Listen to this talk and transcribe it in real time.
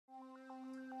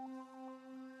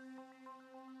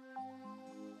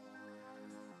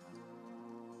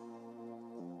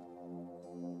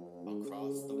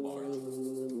Across the Margin.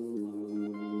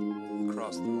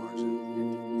 Across the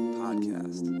Margin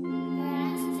podcast.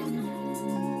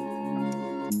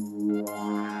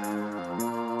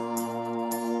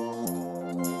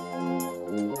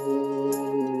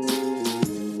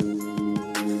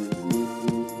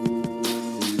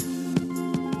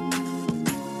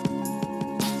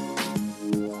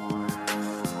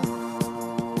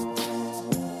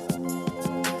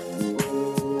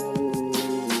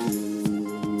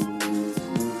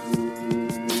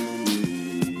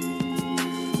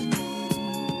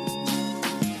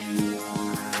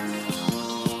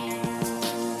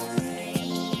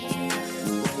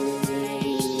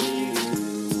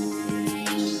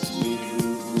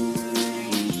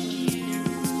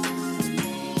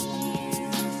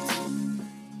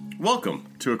 Welcome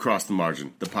to Across the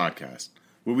Margin, the podcast,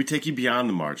 where we take you beyond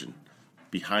the margin,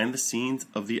 behind the scenes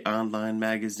of the online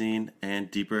magazine, and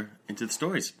deeper into the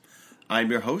stories. I'm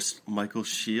your host, Michael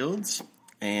Shields,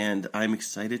 and I'm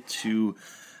excited to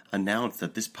announce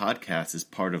that this podcast is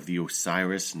part of the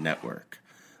Osiris Network.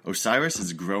 Osiris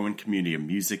is a growing community of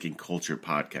music and culture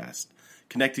podcasts,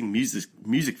 connecting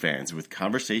music fans with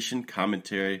conversation,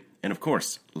 commentary, and of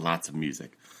course, lots of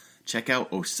music. Check out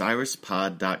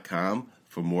osirispod.com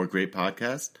for more great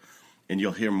podcasts, and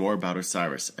you'll hear more about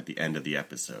Osiris at the end of the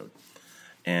episode.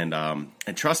 And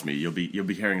trust me, you'll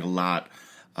be hearing a lot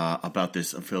about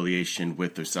this affiliation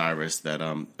with Osiris that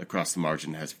Across the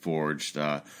Margin has forged.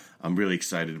 I'm really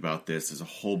excited about this. There's a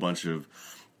whole bunch of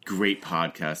great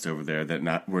podcasts over there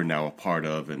that we're now a part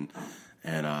of, and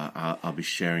I'll be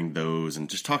sharing those and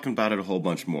just talking about it a whole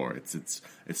bunch more. It's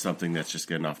something that's just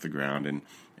getting off the ground, and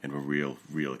we're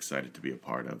real excited to be a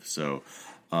part of. So.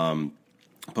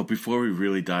 But before we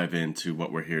really dive into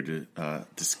what we're here to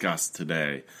discuss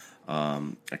today,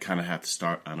 I kind of have to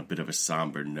start on a bit of a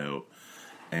somber note,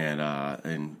 and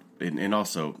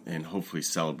also hopefully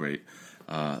celebrate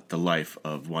the life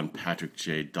of one Patrick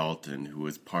J. Dalton, who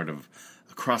was part of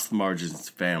Across the Margin's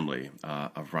family,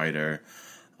 a writer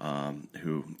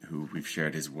who we've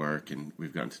shared his work and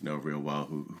we've gotten to know real well,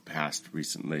 who passed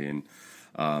recently and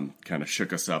kind of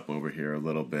shook us up over here a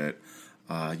little bit.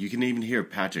 You can even hear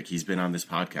Patrick. He's been on this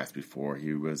podcast before.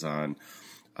 He was on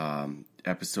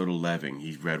episode 11.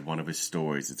 He read one of his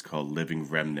stories. It's called Living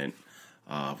Remnant,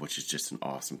 which is just an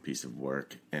awesome piece of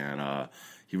work. And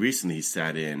he recently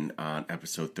sat in on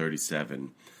episode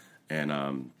 37.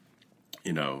 And,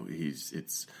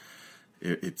 it's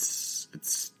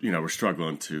we're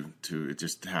struggling to it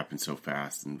just happened so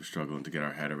fast, and we're struggling to get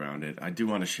our head around it. I do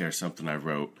want to share something I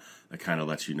wrote that kind of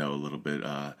lets you know a little bit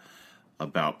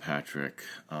about Patrick.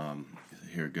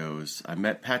 Here goes. I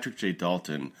met Patrick J.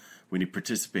 Dalton when he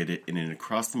participated in an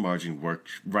Across the Margin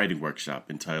writing workshop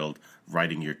entitled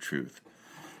Writing Your Truth.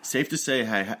 Safe to say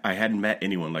I hadn't met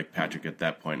anyone like Patrick at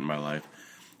that point in my life,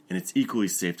 and it's equally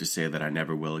safe to say that I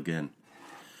never will again.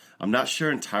 I'm not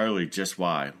sure entirely just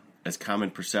why, as common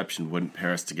perception wouldn't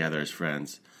pair us together as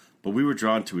friends, but we were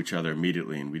drawn to each other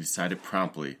immediately, and we decided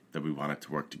promptly that we wanted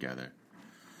to work together.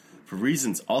 For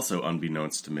reasons also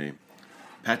unbeknownst to me,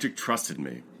 Patrick trusted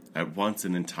me, at once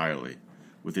and entirely,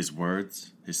 with his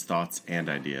words, his thoughts, and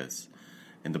ideas,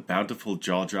 and the bountiful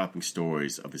jaw-dropping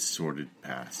stories of his sordid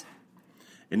past.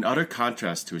 In utter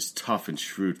contrast to his tough and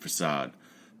shrewd facade,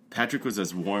 Patrick was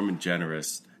as warm and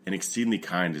generous and exceedingly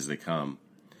kind as they come.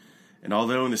 And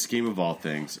although in the scheme of all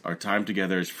things, our time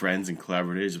together as friends and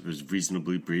collaborators was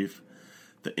reasonably brief,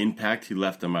 the impact he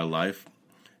left on my life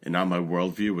and on my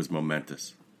worldview was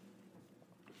momentous.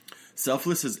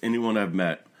 Selfless as anyone I've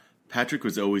met, Patrick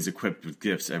was always equipped with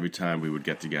gifts every time we would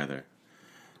get together.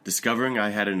 Discovering I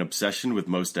had an obsession with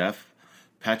Mos Def,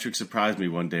 Patrick surprised me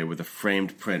one day with a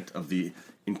framed print of the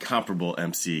incomparable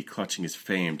MC clutching his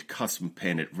famed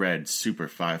custom-painted red Super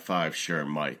 5.5 Shure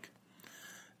mic.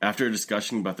 After a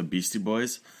discussion about the Beastie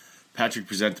Boys, Patrick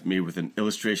presented me with an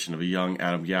illustration of a young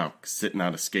Adam Yauch sitting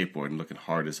on a skateboard and looking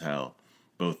hard as hell.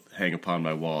 Both hang upon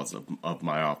my walls of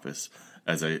my office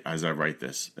as I write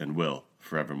this, and will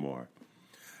forevermore.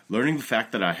 Learning the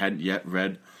fact that I hadn't yet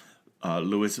read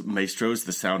Louis Maestro's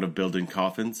The Sound of Building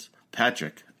Coffins,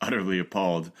 Patrick, utterly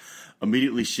appalled,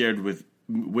 immediately shared with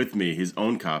me his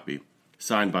own copy,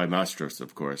 signed by Maestros,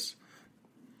 of course.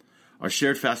 Our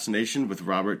shared fascination with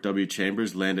Robert W.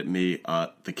 Chambers landed me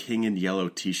the King in Yellow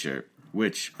t-shirt,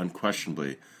 which,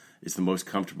 unquestionably, is the most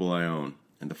comfortable I own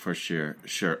and the first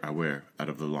shirt I wear out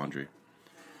of the laundry.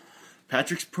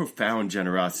 Patrick's profound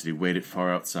generosity waded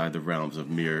far outside the realms of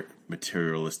mere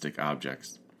materialistic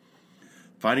objects.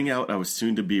 Finding out I was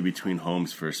soon to be between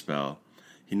homes for a spell,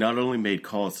 he not only made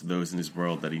calls to those in his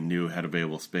world that he knew had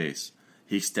available space,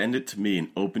 he extended to me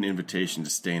an open invitation to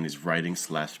stay in his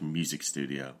writing/music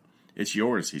studio. It's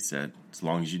yours, he said, as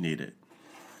long as you need it.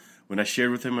 When I shared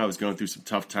with him I was going through some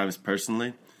tough times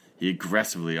personally, he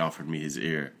aggressively offered me his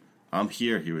ear. I'm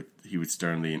here, he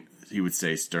would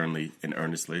say sternly and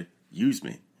earnestly. Use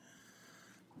me.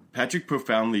 Patrick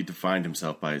profoundly defined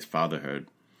himself by his fatherhood.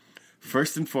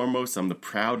 First and foremost, I'm the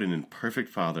proud and imperfect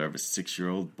father of a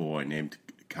 6-year-old boy named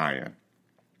Kyan.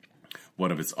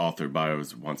 One of his author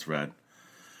bios once read.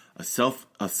 A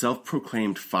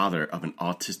self-proclaimed father of an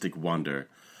autistic wonder,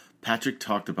 Patrick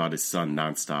talked about his son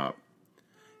nonstop.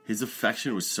 His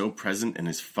affection was so present in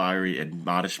his fiery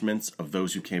admonishments of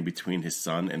those who came between his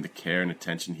son and the care and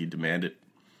attention he demanded.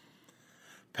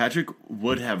 Patrick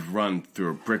would have run through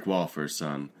a brick wall for his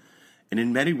son, and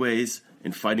in many ways,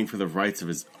 in fighting for the rights of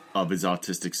his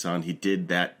autistic son, he did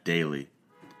that daily.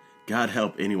 God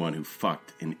help anyone who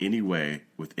fucked in any way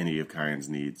with any of Kyan's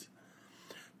needs.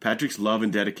 Patrick's love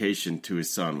and dedication to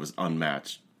his son was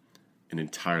unmatched and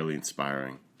entirely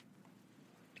inspiring.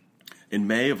 In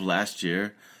May of last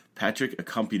year, Patrick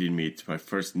accompanied me to my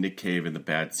first Nick Cave and the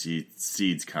Bad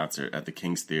Seeds concert at the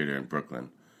King's Theater in Brooklyn.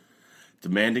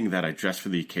 Demanding that I dress for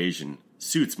the occasion.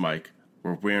 Suits, Mike.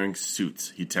 We're wearing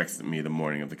suits, he texted me the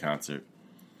morning of the concert.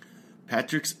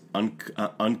 Patrick's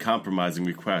uncompromising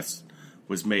request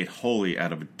was made wholly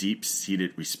out of a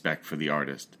deep-seated respect for the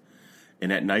artist.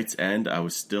 And at night's end, I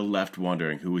was still left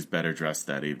wondering who was better dressed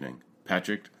that evening,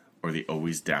 Patrick or the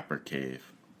always dapper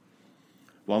Cave.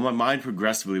 While my mind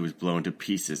progressively was blown to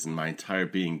pieces and my entire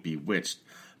being bewitched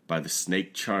by the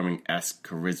snake-charming-esque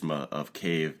charisma of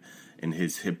Cave and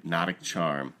his hypnotic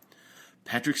charm,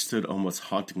 Patrick stood almost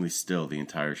hauntingly still the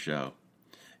entire show,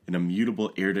 an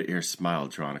immutable ear-to-ear smile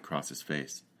drawn across his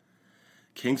face.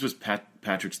 King's was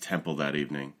Patrick's temple that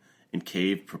evening, and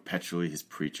Cave perpetually his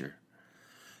preacher.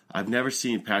 I've never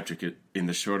seen Patrick in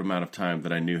the short amount of time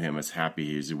that I knew him as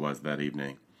happy as he was that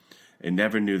evening, and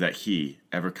never knew that he,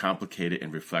 ever complicated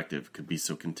and reflective, could be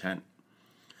so content.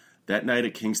 That night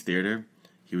at King's Theater,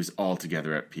 he was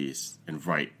altogether at peace and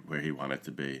right where he wanted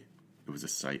to be. It was a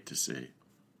sight to see.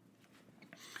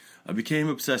 I became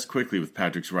obsessed quickly with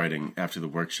Patrick's writing after the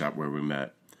workshop where we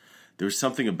met. There was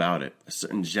something about it, a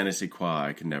certain je ne sais quoi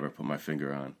I could never put my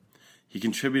finger on. He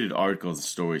contributed articles and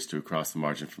stories to Across the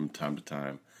Margin from time to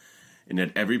time, and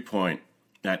at every point,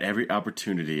 at every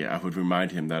opportunity, I would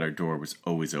remind him that our door was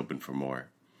always open for more.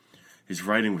 His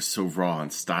writing was so raw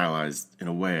and stylized in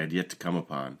a way I'd yet to come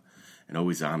upon, and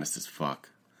always honest as fuck.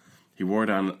 He wore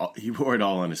it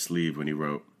all on his sleeve when he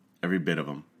wrote, every bit of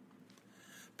him.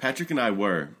 Patrick and I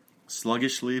were,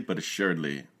 sluggishly but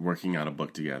assuredly, working on a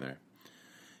book together.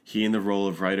 He in the role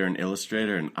of writer and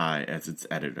illustrator, and I as its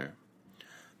editor.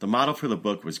 The model for the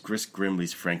book was Chris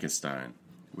Grimley's Frankenstein,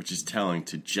 which is telling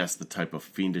to just the type of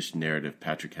fiendish narrative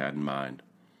Patrick had in mind.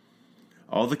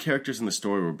 All the characters in the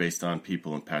story were based on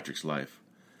people in Patrick's life.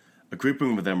 A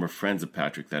grouping of them were friends of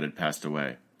Patrick that had passed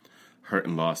away, hurt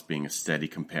and loss being a steady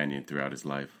companion throughout his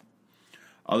life.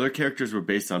 Other characters were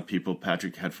based on people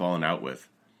Patrick had fallen out with,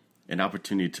 an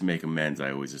opportunity to make amends,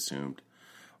 I always assumed,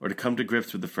 or to come to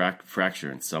grips with the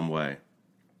fracture in some way.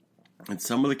 And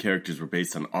some of the characters were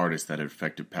based on artists that had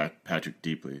affected Patrick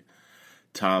deeply.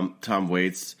 Tom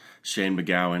Waits, Shane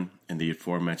MacGowan, and the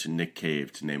aforementioned Nick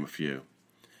Cave, to name a few.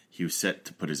 He was set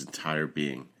to put his entire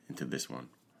being into this one.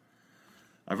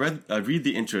 I read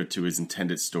the intro to his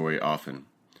intended story often.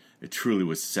 It truly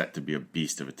was set to be a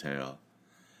beast of a tale.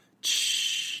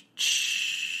 Shh,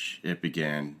 shh, it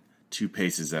began, 2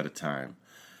 paces at a time.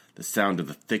 The sound of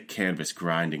the thick canvas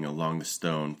grinding along the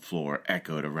stone floor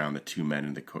echoed around the 2 men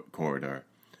in the corridor.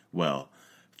 Well,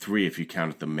 3 if you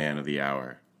counted the man of the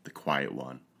hour, the quiet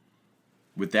one.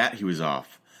 With that, he was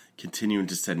off, continuing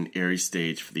to set an airy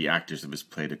stage for the actors of his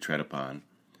play to tread upon.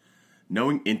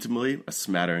 Knowing intimately a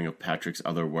smattering of Patrick's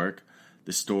other work,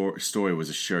 the story was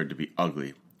assured to be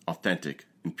ugly, authentic,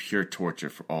 and pure torture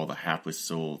for all the hapless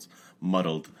souls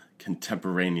muddled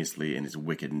contemporaneously in his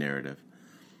wicked narrative.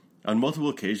 On multiple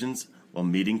occasions, while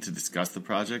meeting to discuss the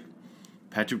project,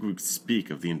 Patrick would speak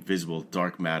of the invisible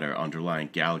dark matter underlying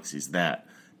galaxies that,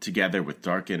 together with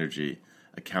dark energy,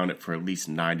 accounted for at least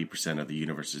 90% of the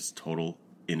universe's total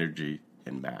energy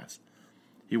and mass.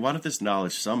 He wanted this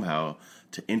knowledge somehow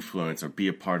to influence or be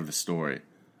a part of the story,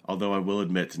 although I will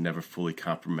admit to never fully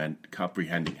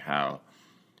comprehending how.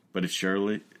 But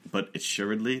assuredly,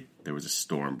 there was a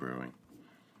storm brewing.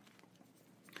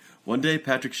 One day,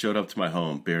 Patrick showed up to my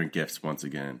home bearing gifts once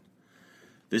again.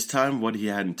 This time, what he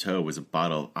had in tow was a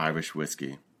bottle of Irish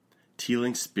whiskey.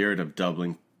 Teeling Spirit of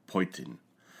Dublin Poitin.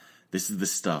 This is the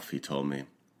stuff, he told me.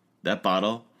 That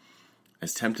bottle,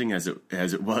 as tempting as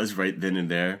it was right then and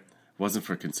there, wasn't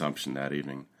for consumption that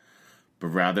evening, but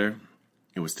rather,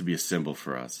 it was to be a symbol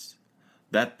for us.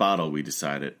 That bottle, we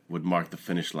decided, would mark the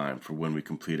finish line for when we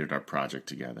completed our project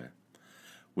together.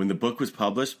 When the book was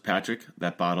published, Patrick,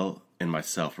 that bottle, and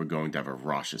myself were going to have a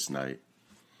raucous night.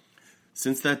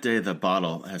 Since that day, the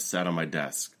bottle has sat on my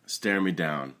desk, staring me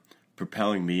down,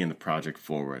 propelling me and the project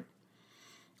forward.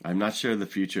 I'm not sure of the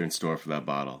future in store for that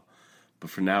bottle, but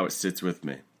for now it sits with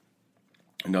me.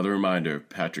 Another reminder of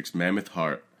Patrick's mammoth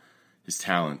heart, his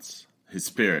talents, his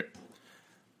spirit,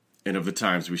 and of the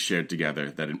times we shared together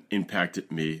that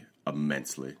impacted me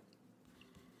immensely.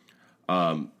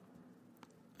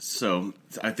 So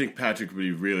I think Patrick would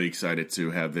be really excited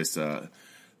to have this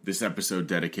episode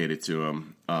dedicated to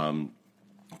him,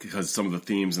 because some of the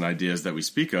themes and ideas that we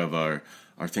speak of are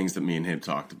things that me and him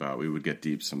talked about. We would get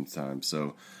deep sometimes.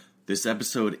 So this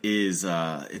episode is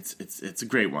it's a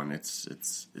great one. We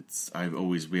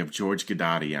have George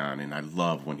Guidotti on, and I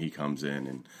love when he comes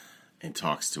in and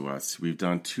talks to us. We've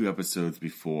done 2 episodes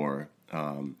before.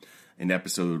 In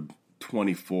episode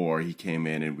 24, he came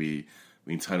in and we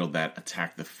entitled that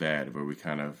 "Attack the Fed," where we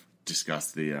kind of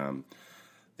discussed the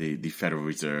Federal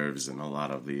Reserves and a lot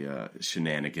of the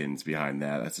shenanigans behind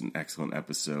that. That's an excellent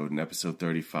episode. In episode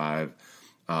 35,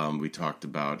 we talked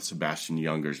about Sebastian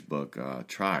Junger's book,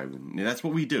 Tribe. And that's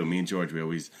what we do. Me and George, we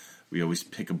always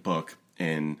pick a book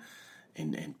and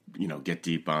get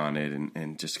deep on it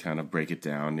and just kind of break it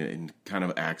down and kind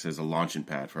of acts as a launching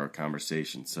pad for our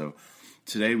conversation. So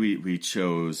today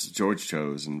George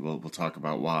chose, and we'll talk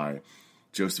about why,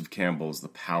 Joseph Campbell's The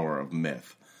Power of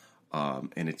Myth.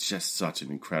 And it's just such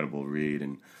an incredible read,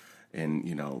 and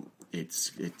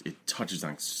it touches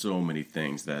on so many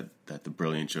things that the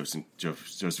brilliant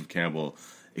Joseph Campbell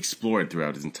explored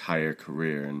throughout his entire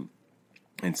career,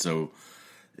 and so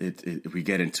we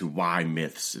get into why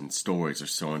myths and stories are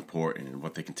so important and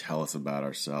what they can tell us about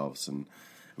ourselves, and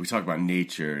we talk about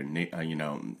nature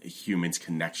and humans'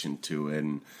 connection to it,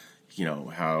 and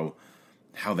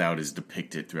how that is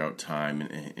depicted throughout time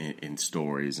in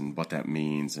stories and what that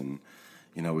means. And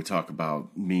we talk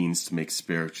about means to make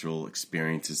spiritual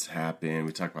experiences happen.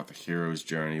 We talk about the hero's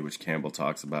journey, which Campbell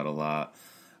talks about a lot.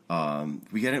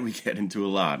 We get into a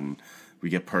lot, and we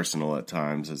get personal at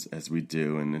times as we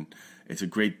do, and it's a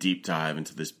great deep dive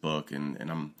into this book, and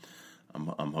I'm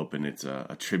hoping it's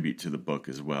a tribute to the book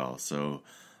as well. So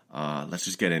let's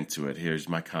just get into it. Here's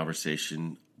my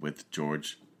conversation with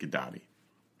George Guidotti.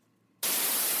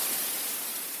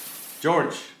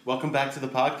 George, welcome back to the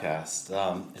podcast.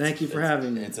 Thank you for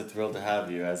having me. It's a thrill to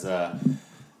have you.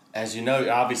 As you know,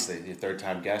 obviously, your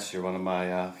third-time guest. You're one of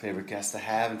my favorite guests to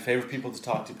have and favorite people to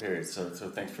talk to, period. So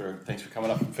thanks for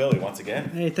coming up from Philly once again.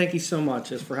 Hey, thank you so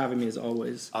much for having me, as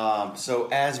always. So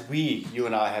as you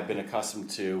and I have been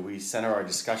accustomed to, we center our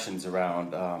discussions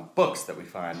around books that we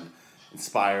find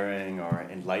inspiring or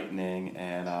enlightening,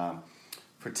 and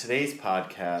for today's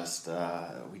podcast,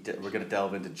 we're going to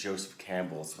delve into Joseph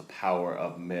Campbell's The Power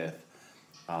of Myth.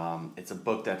 It's a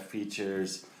book that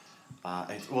features,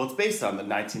 it's based on the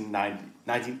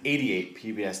 1988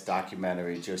 PBS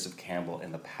documentary Joseph Campbell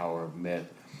and the Power of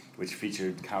Myth, which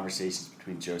featured conversations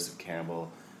between Joseph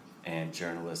Campbell and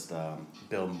journalist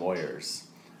Bill Moyers.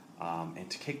 And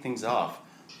to kick things off,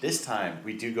 this time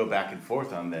we do go back and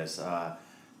forth on this.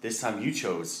 This time you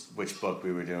chose which book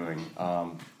we were doing,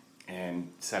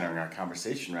 and centering our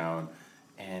conversation around.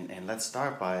 And let's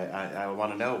start by, I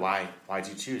want to know why'd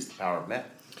you choose The Power of Myth?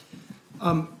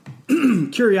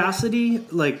 Curiosity,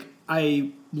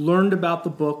 I learned about the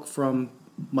book from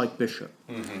Mike Bishop.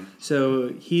 Mm-hmm. So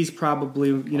he's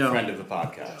probably, a friend of the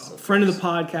podcast.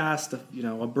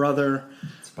 A brother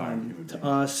to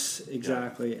us,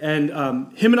 exactly. Yeah.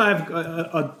 And him and I have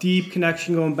a deep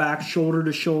connection going back shoulder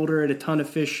to shoulder at a ton of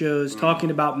fish shows. Mm-hmm. Talking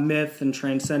about myth and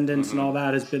transcendence and all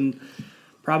that has been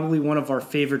probably one of our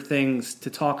favorite things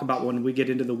to talk about when we get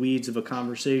into the weeds of a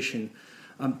conversation.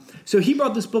 So he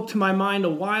brought this book to my mind a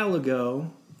while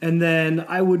ago, and then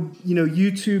I would,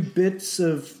 YouTube bits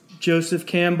of Joseph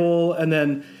Campbell, and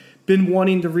then been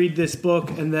wanting to read this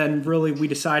book, and then really we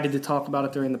decided to talk about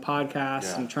it during the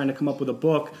podcast and trying to come up with a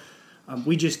book.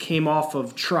 We just came off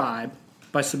of Tribe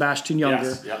by Sebastian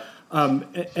Junger,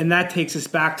 and that takes us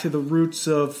back to the roots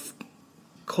of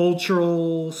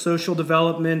cultural, social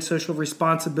development, social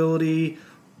responsibility,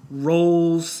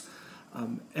 roles.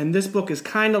 And this book is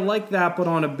kind of like that, but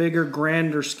on a bigger,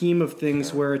 grander scheme of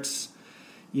things, where it's,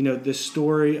 the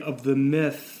story of the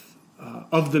myth,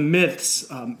 of the myths,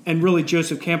 and really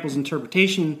Joseph Campbell's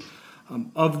interpretation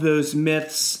of those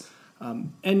myths.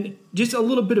 And just a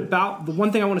little bit about the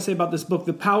one thing I want to say about this book,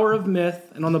 The Power of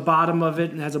Myth, and on the bottom of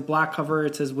it has a black cover.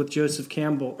 It says with Bill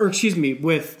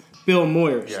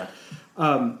Moyers.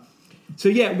 So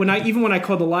yeah, when I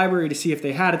called the library to see if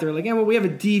they had it, they're like, "Yeah, well, we have a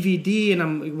DVD," and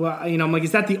I'm like,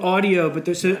 "Is that the audio?" But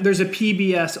there's a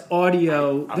PBS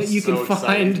audio that you can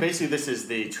find. Basically, this is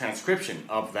the transcription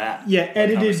of that. Yeah,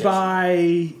 edited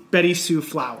by Betty Sue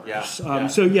Flowers. Yeah.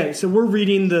 So we're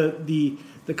reading the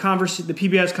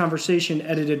PBS conversation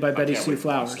edited by Betty Sue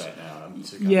Flowers.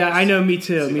 Yeah, I know. Me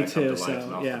too.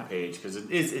 So yeah, because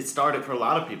it started for a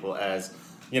lot of people as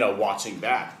watching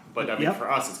back. But I mean, for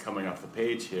us, it's coming off the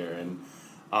page here, and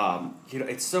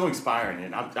it's so inspiring,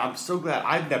 and I'm so glad.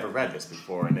 I've never read this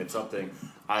before, and it's something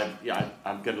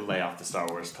I'm going to lay off the Star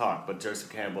Wars talk. But Joseph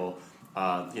Campbell,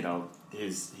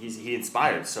 he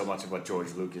inspired so much of what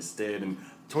George Lucas did, and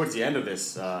towards the end of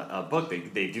this book,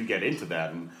 they do get into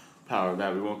that and power of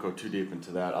that. We won't go too deep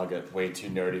into that. I'll get way too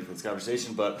nerdy for this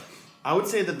conversation, but I would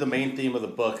say that the main theme of the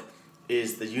book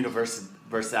is the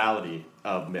universality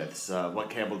of myths, what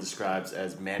Campbell describes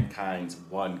as mankind's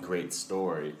one great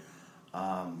story.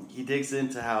 He digs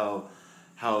into how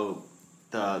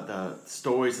the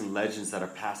stories and legends that are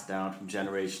passed down from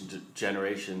generation to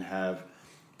generation have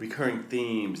recurring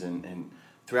themes and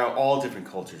throughout all different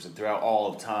cultures and throughout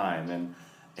all of time.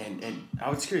 And I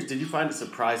was curious, did you find it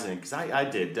surprising? Because I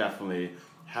did, definitely,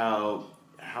 how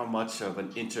much of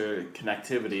an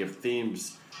interconnectivity of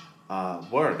themes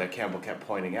were that Campbell kept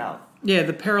pointing out. Yeah,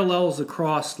 the parallels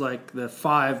across like the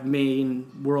 5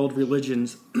 main world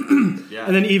religions, yeah.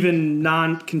 And then even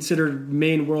non-considered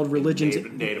main world religions,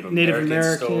 Native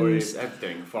American stories,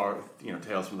 everything,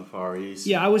 Tales from the Far East.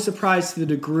 Yeah, I was surprised to the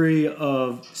degree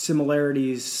of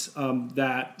similarities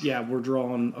that were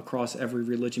drawn across every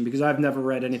religion, because I've never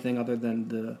read anything other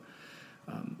than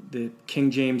the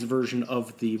King James version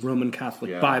of the Roman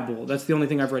Catholic Bible. That's the only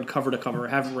thing I've read cover to cover.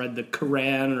 I haven't read the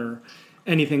Quran or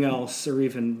anything else, or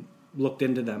even looked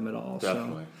into them at all.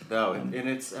 Definitely. No, and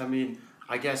it's, I mean,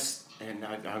 I guess, and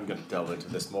I'm going to delve into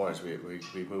this more as we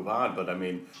move on, but I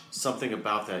mean, something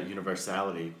about that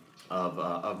universality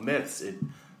of myths, it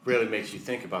really makes you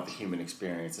think about the human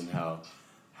experience and how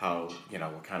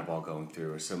we're kind of all going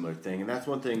through a similar thing. And that's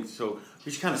one thing, so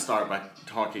we should kind of start by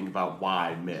talking about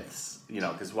why myths,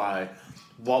 because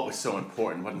what was so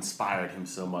important, what inspired him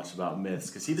so much about myths,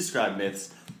 because he described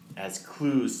myths as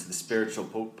clues to the spiritual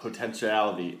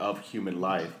potentiality of human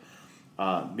life,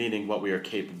 meaning what we are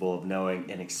capable of knowing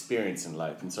and experiencing in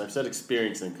life. And so I've said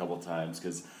experiencing a couple times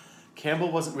because Campbell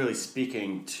wasn't really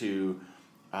speaking to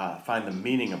find the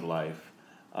meaning of life.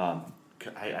 I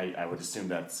would assume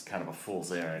that's kind of a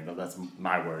fool's errand. That's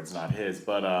my words, not his.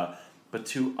 But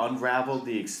to unravel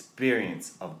the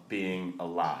experience of being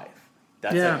alive.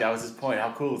 That was his point.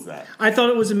 How cool is that? I thought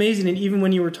it was amazing. And even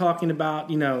when you were talking about,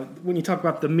 when you talk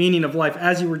about the meaning of life,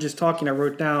 as you were just talking, I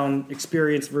wrote down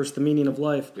experience versus the meaning of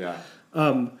life. Yeah.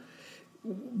 The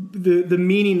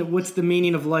meaning, what's the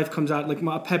meaning of life comes out, like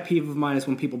a pet peeve of mine is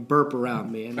when people burp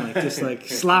around me and just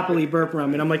sloppily burp around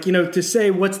me. And I'm like, to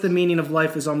say what's the meaning of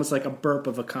life is almost like a burp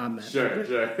of a comment. Sure.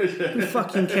 Who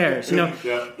fucking cares?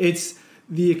 Yeah. It's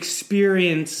the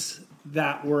experience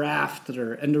that we're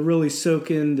after, and to really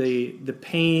soak in the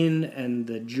pain and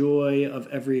the joy of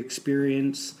every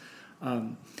experience.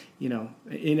 In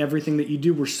everything that you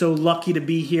do, we're so lucky to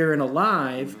be here and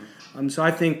alive. So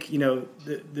I think,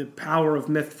 the power of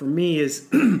myth for me is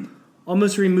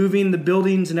almost removing the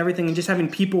buildings and everything and just having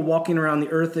people walking around the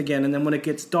earth again. And then when it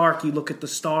gets dark, you look at the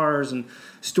stars and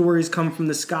stories come from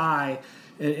the sky.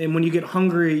 And when you get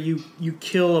hungry, you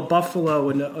kill a buffalo,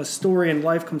 and a story in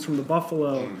life comes from the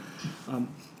buffalo.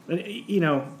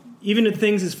 Even the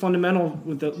things as fundamental,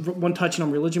 with the one touching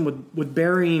on religion, with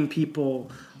burying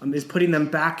people, is putting them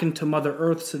back into Mother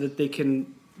Earth so that they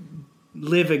can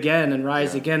live again and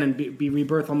rise again and be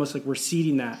rebirth, almost like we're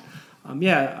seeding that.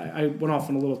 I went off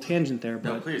on a little tangent there.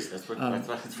 But, no, please. That's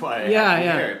why I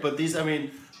hear it. But these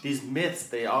myths,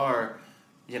 they are,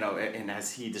 and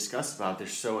as he discussed about, they're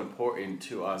so important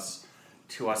to us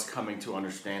coming to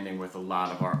understanding with a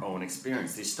lot of our own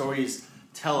experience. These stories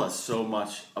tell us so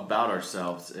much about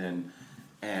ourselves, and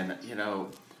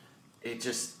it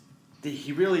just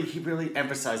he really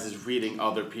emphasizes reading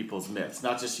other people's myths,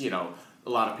 not just a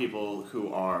lot of people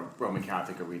who are Roman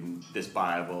Catholic are reading this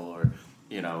Bible, or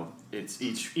it's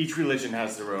each religion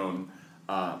has their own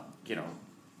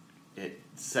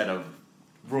set of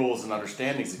rules and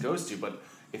understandings it goes to. But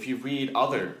if you read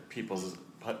other people's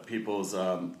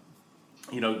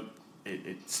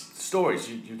stories,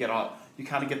 you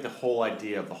kind of get the whole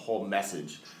idea of the whole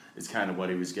message is kind of what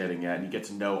he was getting at, and you get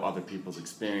to know other people's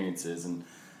experiences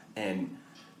and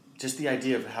just the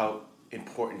idea of how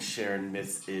important sharing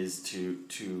myths is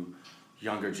to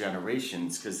younger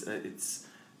generations, because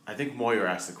I think Moyer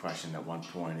asked the question at one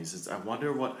point. He says, I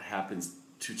wonder what happens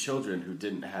to children who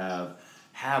didn't have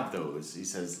have those. He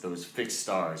says those fixed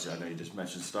stars. I know you just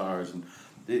mentioned stars, and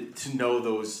to know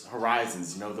those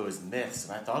horizons, those myths.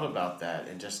 And I thought about that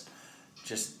and just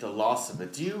the loss of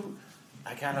it.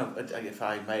 I kind of, if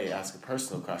I may ask a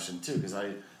personal question too, because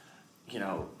I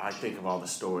think of all the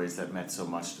stories that meant so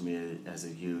much to me as a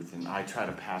youth, and I try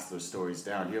to pass those stories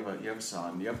down. You have a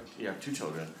son. You have 2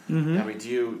 children. Mm-hmm. I mean, do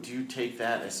you take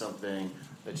that as something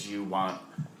that you want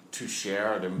to share?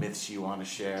 Are there myths you want to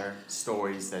share?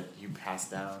 Stories that you pass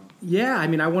down? Yeah, I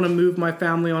mean, I want to move my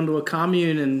family onto a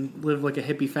commune and live like a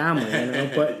hippie family,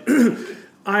 but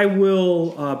I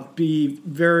will be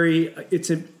very.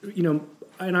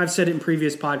 And I've said it in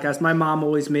previous podcasts, my mom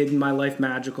always made my life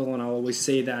magical, and I'll always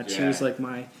say that. Yeah. She was like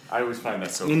my I always find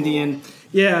that so Indian. Cool.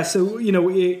 Yeah, so,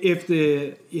 if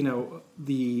the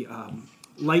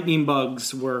lightning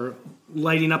bugs were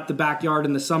lighting up the backyard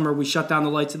in the summer, we shut down the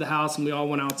lights of the house and we all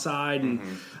went outside. And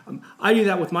I do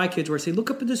that with my kids where I say, look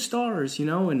up at the stars,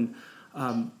 and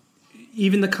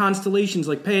even the constellations,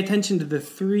 like pay attention to the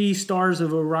 3 stars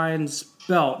of Orion's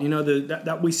belt,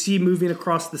 that we see moving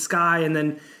across the sky. And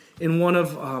then in one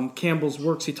of Campbell's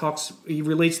works, he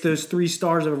relates those 3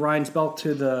 stars of Orion's belt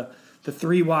to the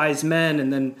 3 wise men,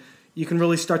 and then you can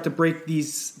really start to break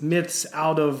these myths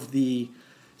out of the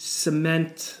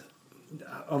cement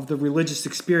of the religious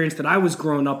experience that I was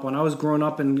growing up on. I was growing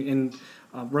up in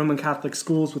Roman Catholic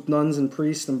schools with nuns and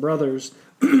priests and brothers.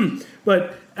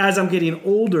 But as I'm getting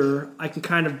older, I can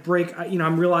kind of break.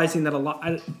 I'm realizing that a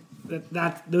lot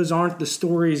that those aren't the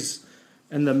stories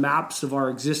and the maps of our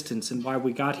existence and why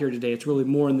we got here today. It's really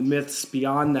more in the myths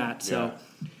beyond that. So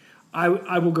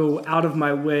I will go out of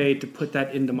my way to put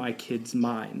that into my kids'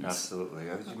 minds. Absolutely.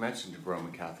 You mentioned your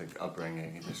Roman Catholic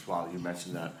upbringing, and just while you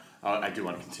mentioned that, I do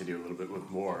want to continue a little bit with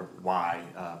more why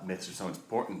myths are so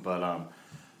important. But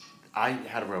I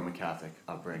had a Roman Catholic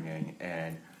upbringing,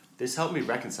 and this helped me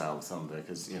reconcile with some of it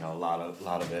because a lot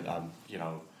of it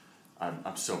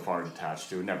I'm so far detached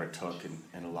to. It never took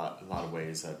in a lot of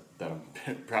ways that I'm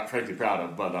frankly proud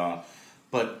of.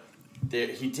 But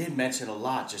he did mention a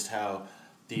lot just how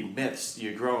the myths,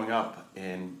 you're growing up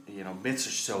and myths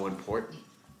are so important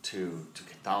to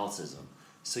Catholicism.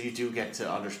 So you do get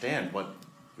to understand what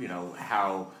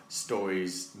how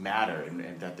stories matter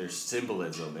and that there's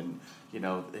symbolism and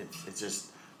it's just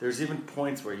there's even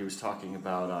points where he was talking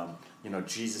about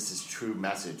Jesus' true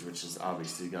message, which has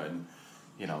obviously gotten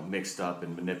mixed up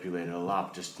and manipulated a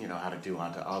lot, just how to do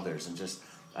unto others. And just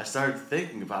I started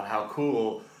thinking about how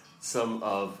cool some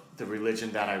of the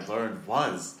religion that I learned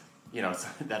was,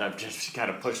 that I've just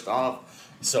kind of pushed off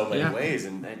so many ways,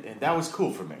 and that was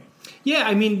cool for me. Yeah,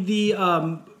 I mean the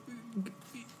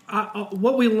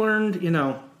what we learned,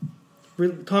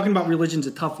 talking about religion's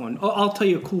a tough one. I'll tell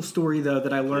you a cool story though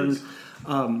that I learned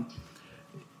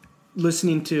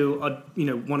listening to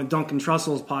one of Duncan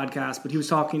Trussell's podcasts, but he was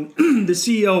talking. The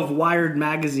CEO of Wired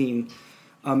magazine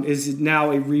is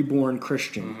now a reborn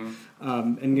Christian,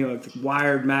 and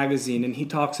Wired magazine, and he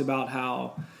talks about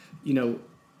how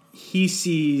he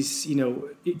sees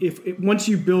if once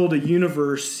you build a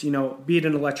universe, be it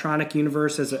an electronic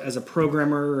universe as a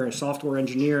programmer or a software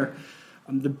engineer.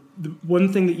 The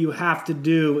one thing that you have to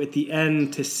do at the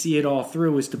end to see it all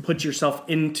through is to put yourself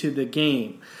into the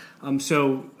game.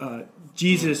 So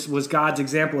Jesus was God's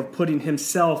example of putting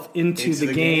himself into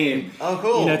the game. Oh,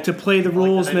 cool! To play the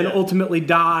rules and then ultimately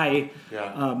die.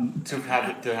 Yeah. To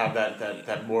have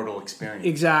that mortal experience.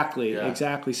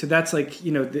 Exactly. So that's like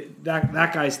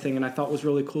that guy's thing, and I thought was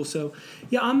really cool. So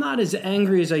yeah, I'm not as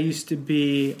angry as I used to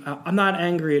be. I'm not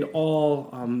angry at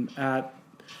all at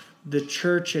the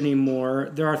church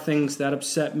anymore. There are things that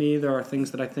upset me. There are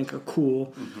things that I think are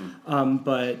cool.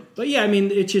 But yeah, I mean,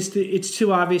 it's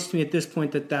too obvious to me at this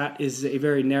point that is a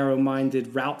very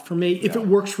narrow-minded route for me. If it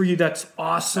works for you, that's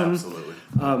awesome. Absolutely.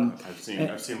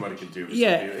 I've seen what it can do.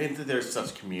 And there's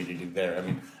such community there. I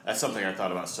mean, that's something I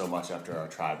thought about so much after our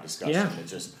tribe discussion. Yeah. It's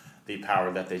just the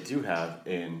power that they do have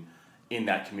in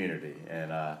that community,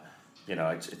 and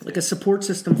it's like a support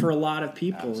system for a lot of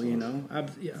people.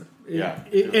 Absolutely.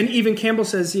 And even Campbell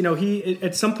says, he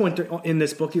at some point in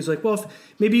this book, he was like, well,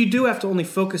 maybe you do have to only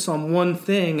focus on one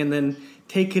thing and then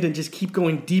take it and just keep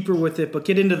going deeper with it, but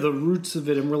get into the roots of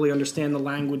it and really understand the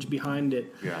language behind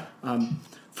it. Yeah.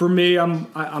 For me, I'm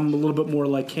a little bit more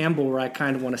like Campbell, where I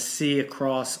kind of want to see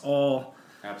across all.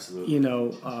 Absolutely.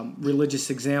 Religious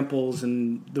examples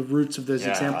and the roots of those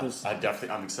examples.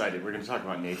 I'm excited. We're going to talk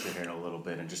about nature here in a little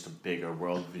bit and just a bigger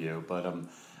worldview. But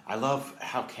I love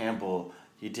how Campbell,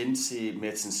 he didn't see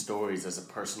myths and stories as a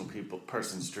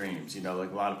person's dreams.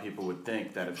 Like a lot of people would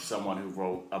think that if someone who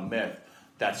wrote a myth,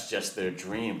 that's just their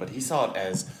dream. But he saw it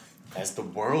as the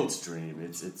world's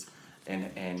dream.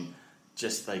 And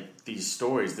just like these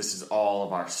stories. This is all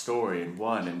of our story in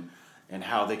one, and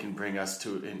how they can bring us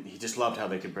to. And he just loved how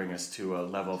they could bring us to a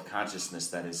level of consciousness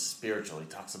that is spiritual. He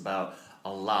talks about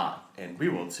a lot, and we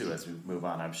will too as we move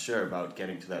on, I'm sure, about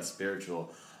getting to that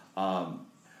spiritual.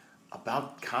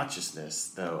 About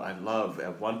consciousness, though, I love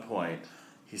at one point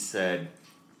he said,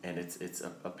 and it's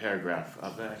a paragraph.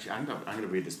 Actually, I'm going to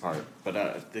read this part,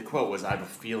 but the quote was, "I have a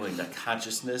feeling that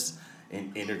consciousness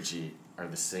and energy are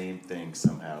the same thing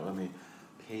somehow." Let me,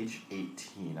 page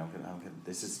 18.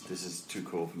 This is too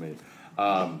cool for me.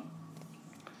 I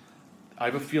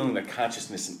have a feeling that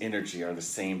consciousness and energy are the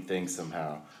same thing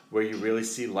somehow. Where you really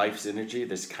see life's energy,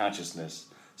 there's consciousness.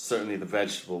 Certainly the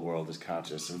vegetable world is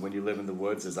conscious. And when you live in the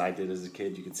woods, as I did as a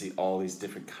kid, you can see all these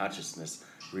different consciousness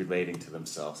relating to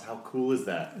themselves. How cool is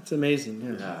that? It's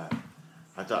amazing, yeah.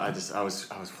 I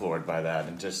was floored by that.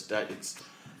 And just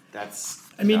that's...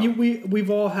 I mean,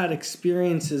 we've all had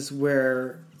experiences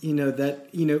where, in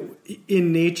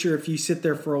nature, if you sit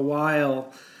there for a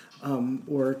while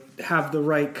or have the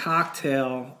right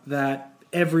cocktail, that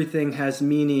everything has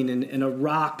meaning, and a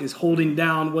rock is holding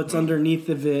down what's underneath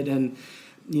of it, and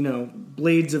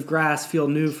blades of grass feel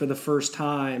new for the first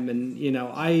time. And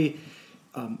I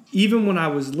even when I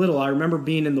was little, I remember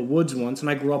being in the woods once, and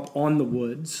I grew up on the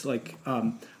woods.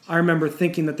 I remember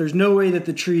thinking that there's no way that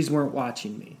the trees weren't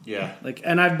watching me. Yeah.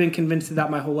 And I've been convinced of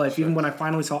that my whole life. Sure. Even when I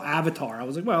finally saw Avatar, I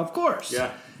was like, well, of course.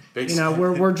 Yeah.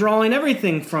 We're drawing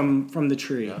everything from the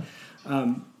tree. Yeah.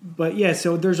 But yeah,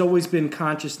 so there's always been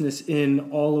consciousness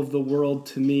in all of the world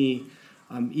to me,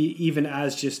 even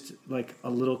as just like a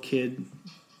little kid,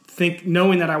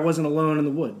 knowing that I wasn't alone in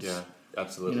the woods. Yeah,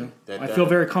 absolutely. I feel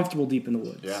very comfortable deep in the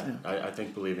woods. Yeah. I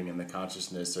think believing in the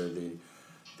consciousness or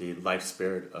the life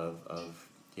spirit of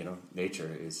nature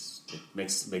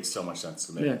makes so much sense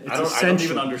to me. Yeah, I don't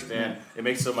even understand. Yeah. It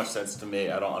makes so much sense to me.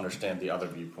 I don't understand the other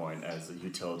viewpoint as a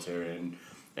utilitarian.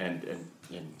 And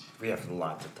we have a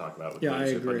lot to talk about with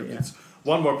leadership. I agree. It's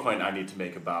one more point I need to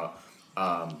make about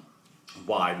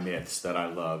why myths that I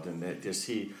loved, and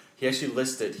he actually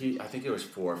listed. I think it was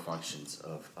 4 functions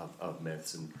of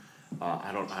myths, and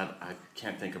I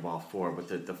can't think of all 4.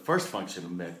 But the first function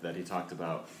of myth that he talked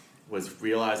about was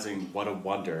realizing what a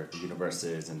wonder the universe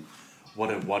is, and what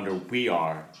a wonder we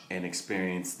are, and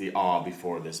experience the awe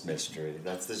before this mystery.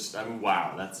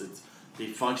 Wow. That's it. The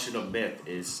function of myth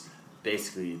is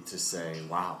basically to say,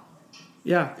 wow,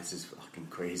 this is fucking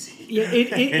crazy. Yeah,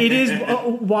 it is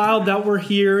wild that we're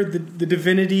here, the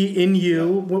divinity in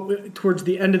you. Yeah. Towards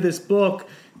the end of this book,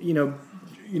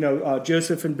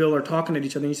 Joseph and Bill are talking to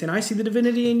each other, and he's saying, I see the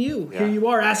divinity in you. Yeah. Here you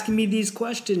are asking me these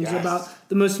questions about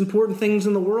the most important things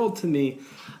in the world to me.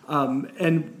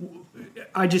 And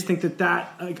I just think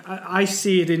that I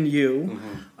see it in you.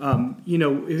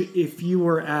 Mm-hmm. If you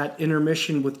were at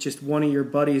intermission with just one of your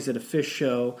buddies at a fish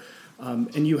show,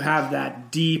 and you have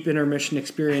that deep intermission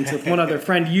experience with one other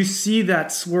friend, you see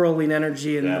that swirling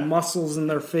energy and the muscles in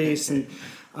their face, and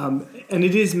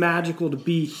it is magical to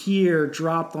be here,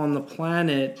 dropped on the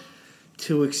planet,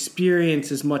 to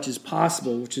experience as much as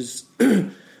possible, which is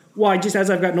why, just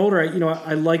as I've gotten older,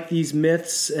 I like these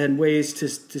myths and ways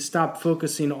to stop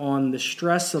focusing on the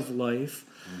stress of life.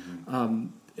 Mm-hmm.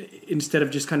 Instead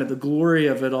of just kind of the glory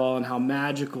of it all and how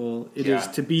magical it is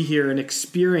to be here and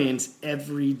experience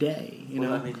every day. You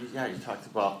you talked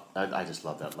about. I just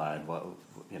love that line.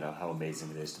 How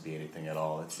amazing it is to be anything at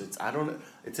all. It's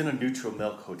in a Neutral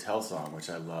Milk Hotel song,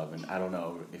 which I love, and I don't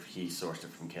know if he sourced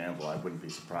it from Campbell. I wouldn't be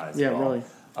surprised. Yeah, at all. Really.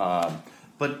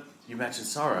 But you mentioned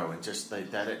sorrow, and just like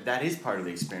that is part of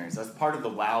the experience. That's part of the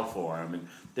wow for him. And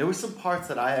there were some parts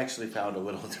that I actually found a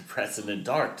little depressing and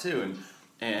dark too.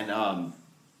 And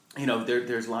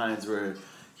there's lines where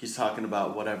he's talking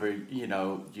about whatever,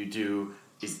 you do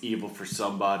is evil for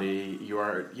somebody. You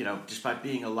are, just by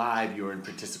being alive, you're in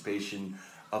participation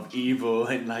of evil.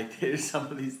 And there's some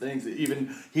of these things that he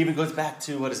even goes back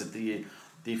to, what is it?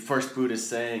 The first Buddhist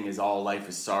saying is all life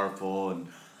is sorrowful. And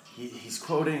he's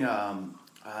quoting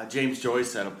James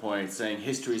Joyce at a point saying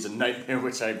history is a nightmare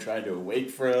which I'm trying to awake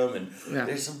from. And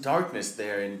there's some darkness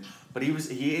there. But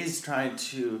he is trying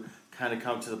to kind of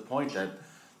come to the point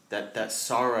that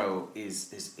sorrow is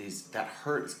that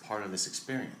hurt is part of this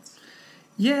experience.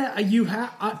 Yeah, you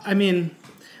have. I mean,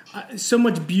 so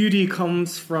much beauty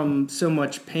comes from so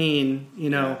much pain.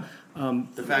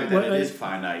 The fact that it is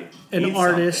finite. An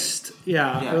artist,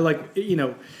 or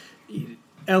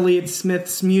Elliott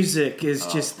Smith's music is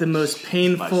just the most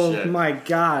painful. My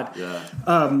God. Yeah.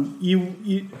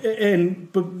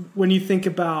 But when you think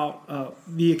about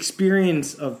the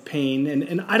experience of pain,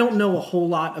 and I don't know a whole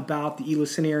lot about the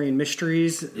Eleusinian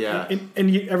mysteries. Yeah.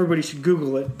 And everybody should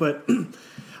Google it, but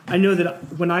I know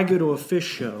that when I go to a fish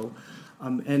show,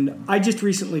 and I just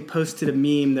recently posted a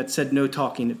meme that said no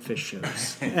talking at fish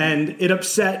shows, and it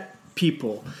upset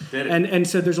people. Did it? And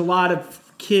so there's a lot of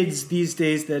kids these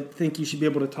days that think you should be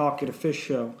able to talk at a fish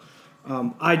show.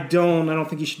 I don't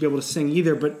think you should be able to sing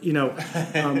either, but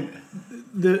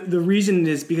the reason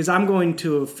is because I'm going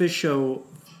to a fish show.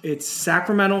 It's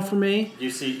sacramental for me. You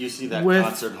see that With-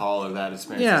 concert hall or that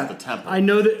experience Yeah, as the temple. I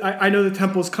know that I know the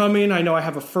temple's coming. I know I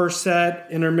have a first set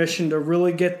intermission to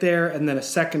really get there, and then a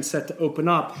second set to open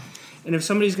up. And if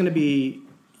somebody's going to be,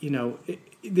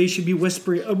 they should be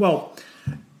whispering. Well,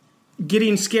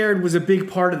 getting scared was a big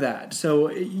part of that.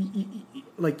 So,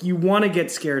 you want to get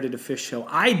scared at a fish show.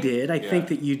 I did. I think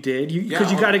that you did.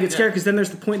 Because you got to get scared. Because then there's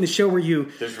the point in the show where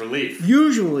you There's relief.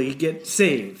 usually get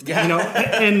saved.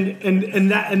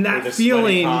 And that the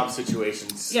feeling. Palm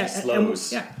situation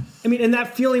slows. And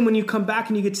that feeling when you come back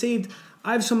and you get saved.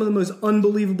 I have some of the most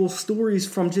unbelievable stories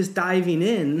from just diving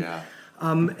in. Yeah.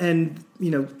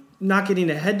 Not getting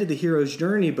ahead to the hero's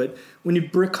journey, but when you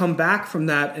come back from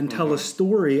that and tell a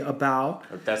story about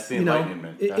That's the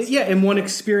enlightenment. And one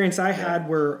experience I had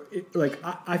where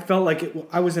I felt like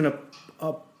I was in a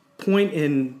point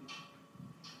in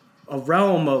a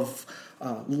realm of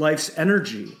life's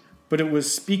energy, but it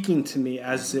was speaking to me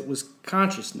as it was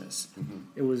consciousness.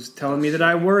 It was telling me that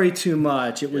I worry too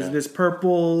much. It was this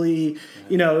purpley,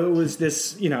 it was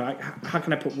this, how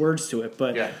can I put words to it?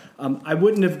 But I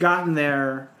wouldn't have gotten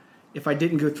there if I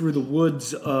didn't go through the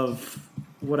woods of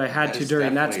what I had to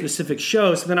during that specific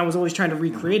show. So then I was always trying to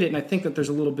recreate it, and I think that there's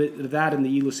a little bit of that in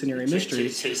the Eleusinian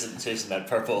Mysteries. Chasing that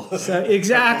purple. So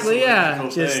exactly, purple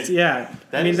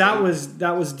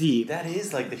that was deep. That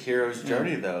is like the hero's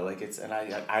journey, though. Like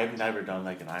I've never done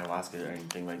like an ayahuasca or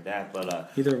anything like that,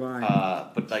 but Neither have I.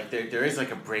 But like there is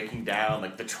like a breaking down,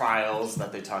 like the trials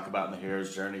that they talk about in the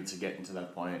hero's journey to get into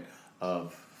that point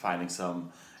of finding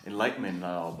some enlightenment and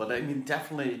all. But I mean,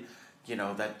 definitely.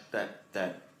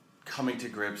 That coming to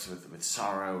grips with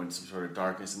sorrow and some sort of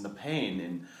darkness and the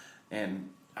pain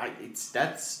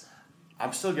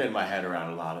I'm still getting my head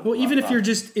around a lot of. Well, even if you're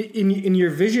just in your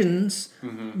visions,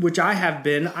 which I have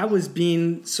been, I was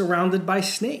being surrounded by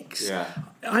snakes. Yeah,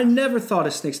 I never thought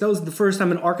of snakes. That was the first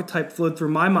time an archetype flowed through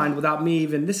my mind without me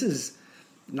even. This is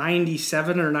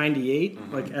 97 or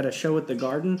 98, like at a show at the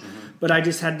Garden. But I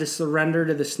just had to surrender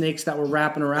to the snakes that were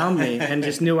wrapping around me and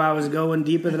just knew I was going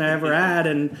deeper than I ever had.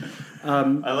 And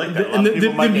I like that.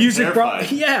 The music brought.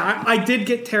 Yeah, I did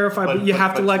get terrified, but you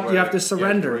have to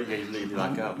surrender. You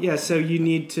let go. Yeah, so you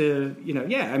need to,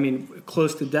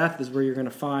 close to death is where you're going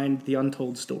to find the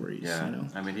untold stories. Yeah,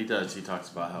 I mean, he does. He talks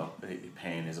about how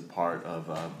pain is a part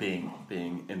of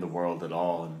being in the world at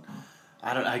all, and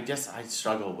I guess I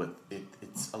struggle with it.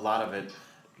 It's a lot of it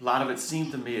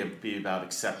seemed to me to be about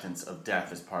acceptance of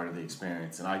death as part of the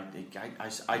experience, and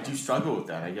I do struggle with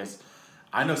that. I guess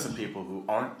I know some people who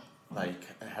aren't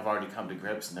have already come to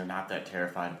grips and they're not that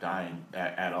terrified of dying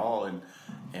at all, and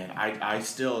I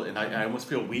still I almost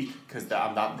feel weak because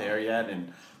I'm not there yet,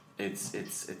 and it's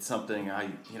something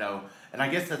and I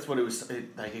guess that's what it was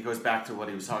it goes back to what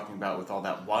he was talking about with all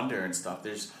that wonder and stuff.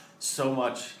 There's so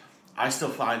much. I still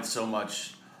find so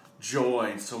much joy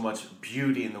and so much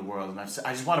beauty in the world, and I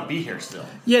just want to be here still.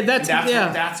 Yeah,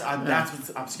 that's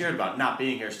what I'm scared about, not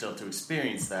being here still to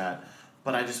experience that.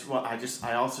 But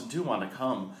I also do want to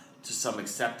come to some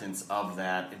acceptance of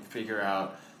that and figure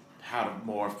out how to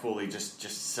more fully just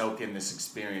soak in this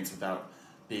experience without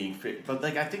being fit. But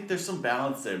I think there's some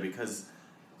balance there because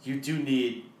you do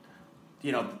need,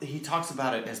 he talks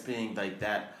about it as being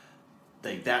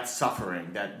that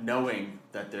suffering, that knowing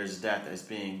that there's death as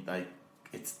being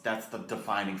that's the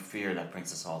defining fear that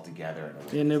brings us all together in a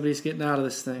way. Yeah, nobody's getting out of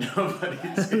this thing.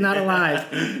 Nobody's not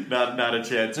alive. Not a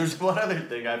chance. There's one other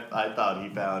thing I thought he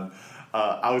found.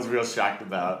 I was real shocked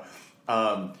about.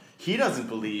 He doesn't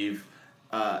believe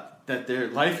that their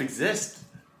life exists.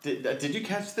 Did you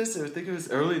catch this? I think it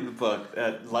was early in the book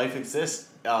that life exists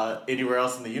anywhere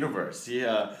else in the universe.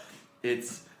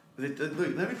 It's. Let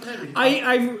me play it.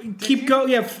 I keep going.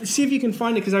 Yeah, see if you can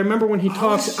find it because I remember when he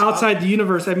talks outside the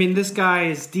universe. I mean, this guy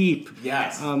is deep.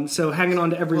 Yes. So hanging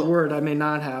on to every word I may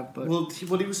not have. But what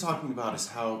he was talking about is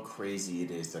how crazy it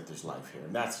is that there's life here,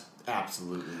 and that's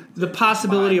absolutely the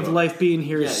possibility of life being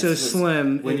here is so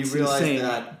slim. When you realize insane.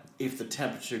 that if the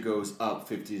temperature goes up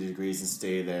 50 degrees and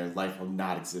stay there, life will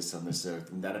not exist on this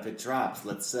earth, and that if it drops,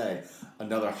 let's say,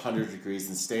 another 100 degrees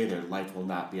and stay there, life will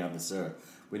not be on this earth.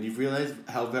 When you realize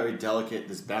how very delicate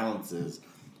this balance is,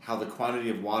 how the quantity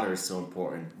of water is so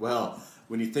important, well,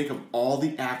 when you think of all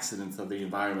the accidents of the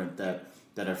environment that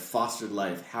have fostered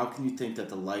life, how can you think that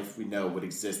the life we know would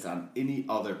exist on any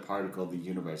other particle of the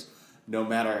universe? no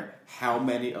matter how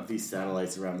many of these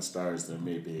satellites around the stars there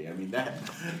may be. I mean, that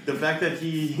the fact that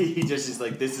he just is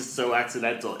like, this is so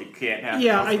accidental, it can't happen.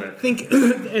 Yeah, elsewhere. I think,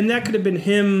 and that could have been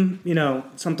him,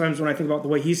 sometimes when I think about the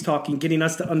way he's talking, getting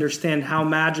us to understand how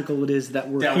magical it is that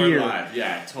we're here. We're live.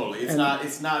 Yeah, totally. It's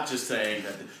not just saying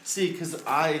that. See, because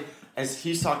as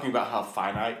he's talking about how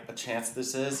finite a chance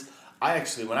this is, I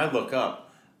actually, when I look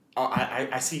up,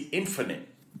 I see infinite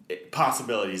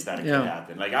possibilities that it could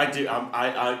happen. Like I do,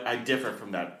 I differ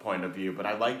from that point of view, but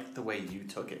I like the way you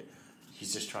took it.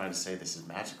 He's just trying to say this is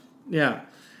magical. Yeah,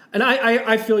 and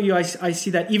I feel you. I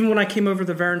see that even when I came over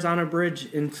the Verrazano Bridge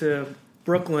into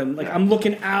Brooklyn, like I'm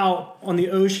looking out on the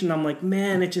ocean. I'm like,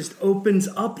 man, it just opens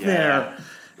up there.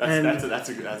 That's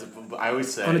a I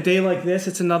always say on a day like this,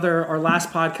 it's another. Our last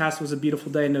podcast was a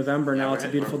beautiful day in November. Now it's a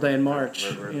beautiful day in March.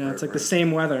 It's like the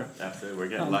same weather. Absolutely, we're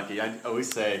getting lucky. I always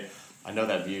say, I know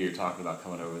that view you're talking about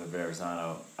coming over the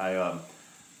Verrazano.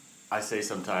 I say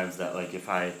sometimes that like if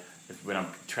when I'm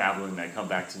traveling and I come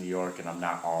back to New York and I'm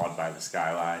not awed by the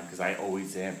skyline, because I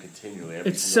always am continually.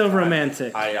 It's so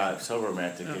romantic. So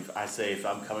romantic. Yeah. If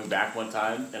I'm coming back one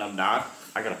time and I'm not,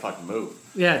 I gotta fucking move.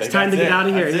 Yeah, it's time to get out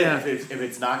of here. Yeah. If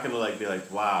it's not gonna like be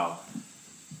like, wow.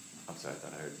 I'm sorry, I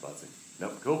thought I heard buzzing.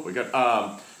 Nope, cool, we're good.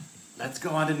 Let's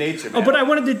go on to nature, man. Oh, but I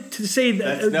wanted to say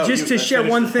that to share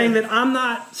one thing that I'm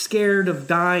not scared of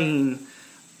dying.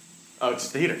 Oh,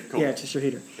 just the heater. Cool. Yeah, just your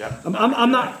heater. Yeah.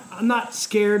 I'm not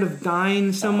scared of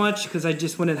dying so much because I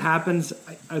just when it happens,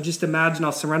 I just imagine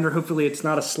I'll surrender. Hopefully, it's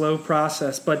not a slow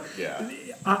process. But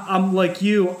I'm like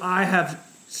you. I have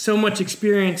so much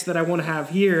experience that I want to have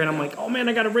here, and I'm like, oh man,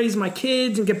 I got to raise my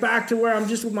kids and get back to where I'm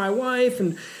just with my wife,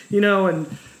 and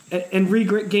and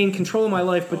regain control of my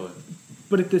life.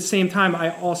 But at the same time,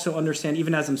 I also understand,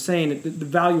 even as I'm saying it, the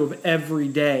value of every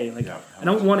day. Like, I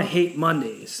don't want to hate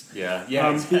Mondays.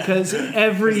 Because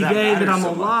every day that I'm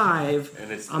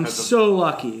alive, I'm so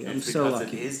lucky. I'm so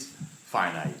lucky. It is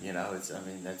finite,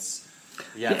 that's...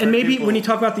 Yeah, and maybe when you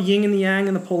talk about the yin and the yang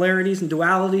and the polarities and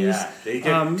dualities, they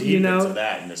get deep into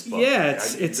that in this book. Yeah,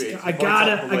 I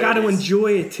gotta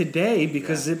enjoy it today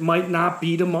because it might not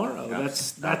be tomorrow.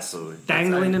 That's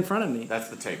dangling in front of me. That's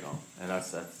the take home, and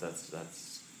that's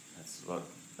what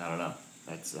I don't know.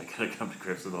 I gotta come to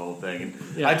grips with the whole thing,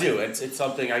 and I do. It's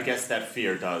something I guess that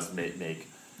fear does make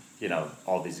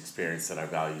all these experiences that I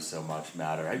value so much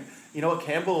matter.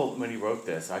 Campbell, when he wrote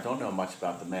this, I don't know much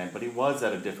about the man, but he was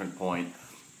at a different point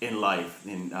in life.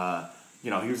 He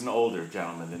was an older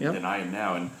gentleman than I am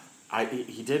now, and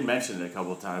he did mention it a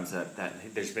couple of times that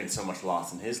there's been so much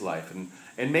loss in his life,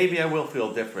 and maybe I will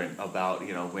feel different about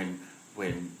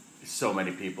when so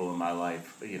many people in my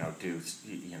life you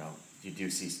do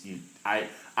see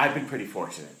I've been pretty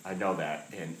fortunate. I know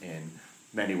that in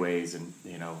many ways, and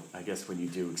I guess when you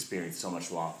do experience so much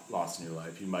loss in your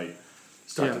life, you might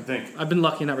start to think. I've been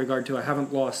lucky in that regard too. I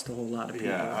haven't lost a whole lot of people.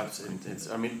 Yeah,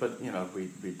 but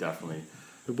we definitely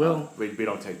we will. We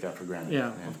don't take that for granted.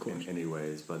 Yeah, of course. In any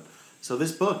ways, but so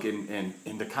this book and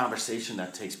in the conversation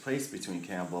that takes place between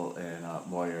Campbell and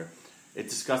Moyer, it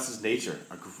discusses nature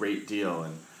a great deal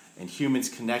and humans'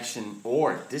 connection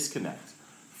or disconnect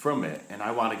from it, and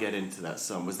I want to get into that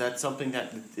some. Was that something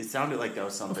that it sounded like that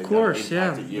was something that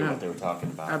impacted you? What they were talking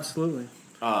about? Absolutely.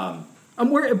 I'm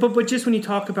worried, but just when you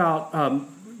talk about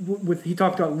he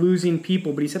talked about losing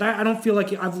people, but he said I don't feel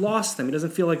like I've lost them. It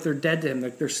doesn't feel like they're dead to him;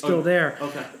 like they're still there.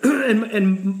 Okay.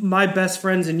 and my best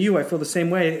friends and you, I feel the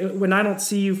same way. When I don't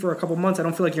see you for a couple months, I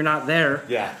don't feel like you're not there.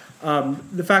 Yeah.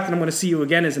 The fact that I'm going to see you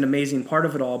again is an amazing part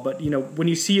of it all. But when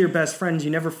you see your best friends,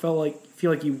 you never feel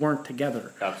like you weren't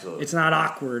together. Absolutely. It's not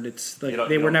awkward. It's like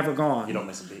they were never gone. You don't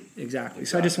miss a beat. Exactly.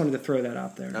 So I just wanted to throw that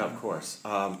out there. No, of course.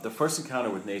 The first encounter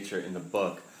with nature in the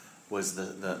book was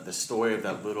the story of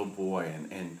that little boy,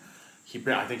 and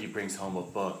I think he brings home a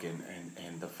book,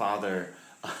 and the father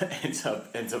ends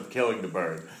up killing the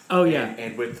bird. Oh yeah.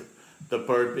 And with the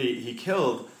bird he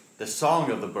killed, the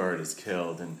song of the bird is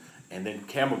killed, and then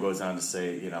Campbell goes on to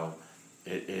say,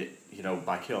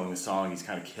 by killing the song, he's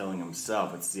kind of killing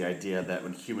himself. It's the idea that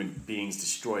when human beings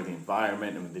destroy the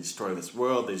environment and when they destroy this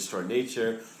world, they destroy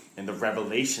nature and the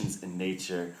revelations in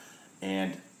nature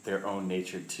and their own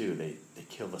nature too. They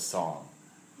kill the song.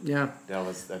 Yeah. That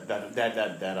was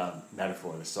that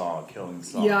metaphor, the song, killing the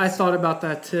song. Yeah, I thought about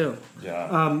that too.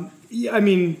 Yeah. I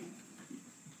mean,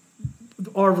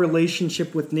 our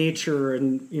relationship with nature,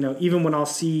 and even when I'll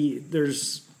see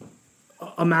there's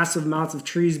a massive amounts of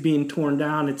trees being torn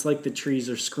down, it's like the trees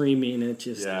are screaming.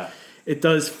 It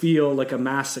does feel like a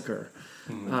massacre.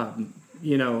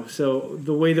 Mm-hmm. So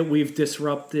the way that we've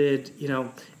disrupted,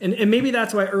 and maybe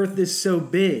that's why Earth is so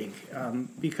big,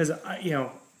 because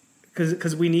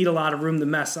because we need a lot of room to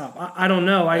mess up. I don't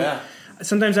know.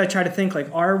 Sometimes I try to think, like,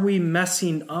 are we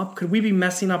messing up? Could we be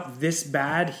messing up this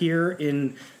bad here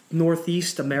in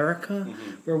Northeast America,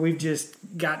 where we've just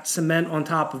got cement on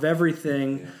top of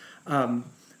everything?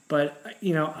 But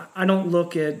I don't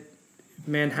look at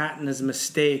Manhattan as a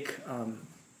mistake.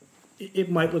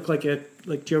 It might look like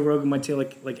Joe Rogan might say,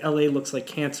 like LA looks like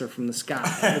cancer from the sky.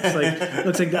 It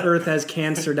looks like the Earth has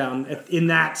cancer down in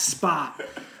that spot.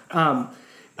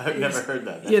 I've never heard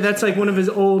that. Yeah, that's like one of his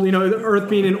old, the Earth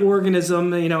being an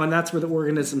organism, and that's where the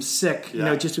organism's sick.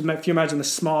 Just if you imagine the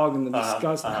smog and the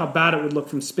disgust, how bad it would look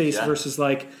from space versus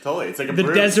totally. It's like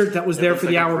the desert that was there for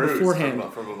the hour beforehand.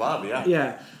 From above,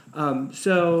 Yeah.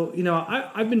 So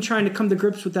I've been trying to come to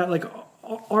grips with that. Like,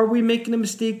 are we making a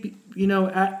mistake?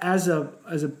 As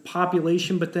a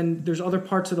population, but then there's other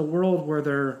parts of the world where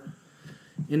they're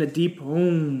in a deep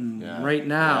home right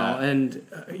now, and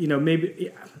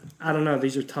maybe. I don't know.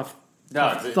 These are tough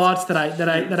thoughts that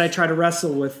I try to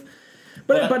wrestle with.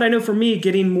 But I know for me,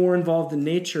 getting more involved in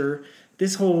nature,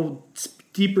 this whole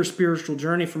deeper spiritual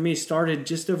journey for me started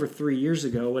just over 3 years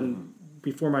ago, and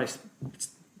before my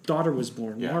daughter was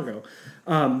born, Margot.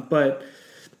 But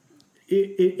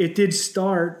it did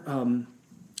start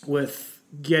with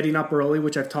getting up early,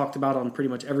 which I've talked about on pretty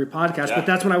much every podcast. But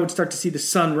that's when I would start to see the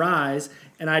sun rise.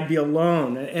 And I'd be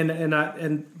alone,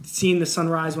 and seeing the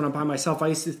sunrise when I'm by myself. I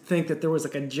used to think that there was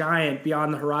like a giant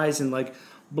beyond the horizon, like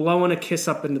blowing a kiss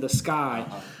up into the sky.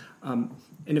 And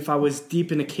if I was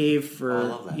deep in a cave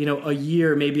for a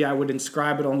year, maybe I would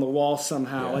inscribe it on the wall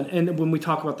somehow. And when we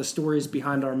talk about the stories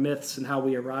behind our myths and how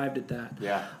we arrived at that,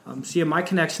 my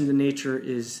connection to nature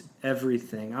is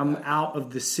everything. I'm out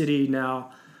of the city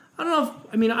now. I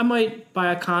don't know I might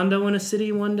buy a condo in a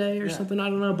city one day or something. I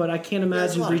don't know, but I can't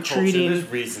imagine retreating. There's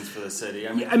reasons for the city.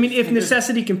 If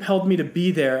necessity compelled me to be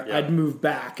there, I'd move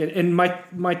back. And my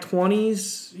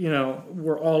 20s,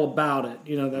 were all about it.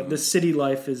 That the city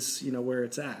life is, where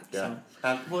it's at. Yeah.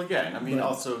 So.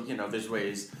 Also, there's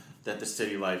ways that the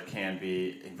city life can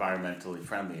be environmentally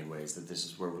friendly in ways that this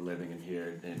is where we're living in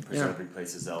here and preserving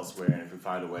places elsewhere. And if we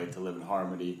find a way to live in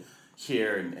harmony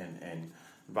here and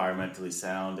environmentally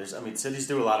sound. Cities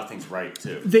do a lot of things right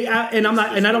too. I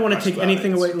don't want to take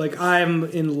anything away. Like, I'm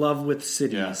in love with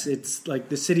cities. Yeah. It's like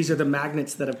the cities are the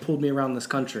magnets that have pulled me around this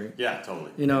country. Yeah,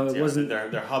 totally. It wasn't.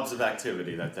 They're hubs of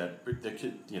activity that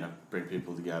could bring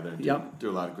people together and do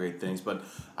a lot of great things. But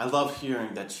I love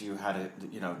hearing that you had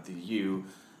you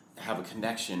have a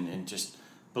connection and just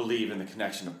believe in the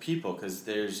connection of people, because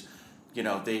there's he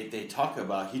talks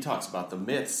about the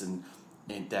myths and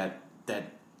that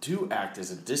do act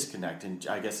as a disconnect, and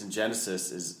I guess in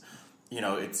Genesis is,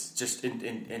 it's just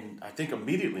in I think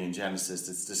immediately in Genesis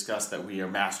it's discussed that we are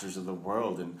masters of the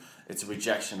world, and it's a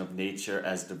rejection of nature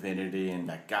as divinity, and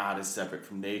that God is separate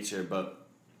from nature. But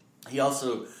he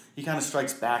kind of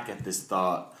strikes back at this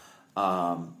thought,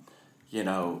 through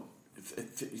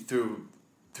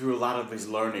a lot of his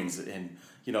learnings and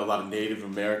a lot of Native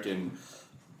American,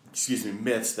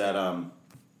 myths that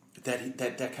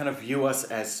kind of view us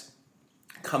as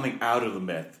coming out of the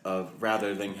myth of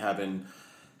rather than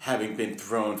having been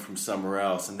thrown from somewhere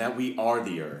else, and that we are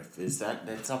the earth.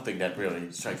 That's something that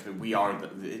really strikes me.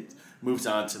 It moves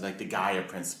on to like the Gaia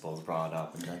principles brought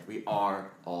up, and like we are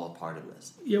all a part of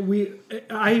this. Yeah,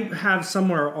 I have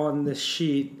somewhere on this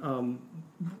sheet, and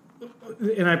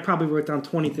I probably wrote down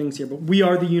 20 things here, but we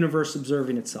are the universe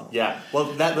observing itself. Yeah.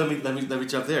 Well, let me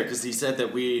jump there, because he said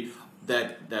that we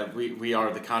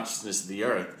are the consciousness of the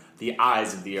earth. The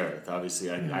eyes of the earth.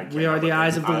 Obviously, we are the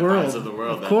eyes of the world. Eyes of the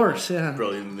world. Of course, yeah.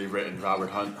 Brilliantly written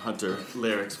Robert Hunter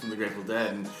lyrics from the Grateful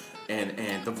Dead,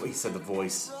 and he said the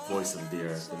voice of the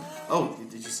earth.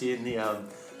 And, did you see in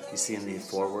the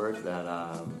foreword that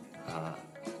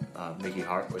Mickey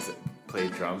Hart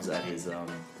played drums at his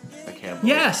at Campbell's?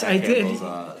 Yes, I did.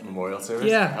 Memorial service.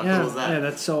 Yeah, How cool is that? Yeah,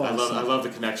 that's so awesome. I love the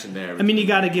connection there. You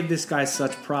got to give this guy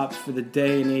such props for the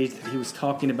day and age that he was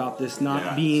talking about this,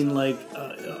 not being like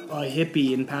a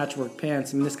hippie in patchwork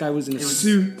pants. This guy was in a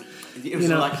suit,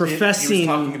 professing. He was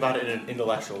talking about it in an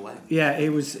intellectual way. Yeah, it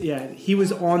was. Yeah, he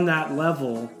was on that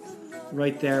level,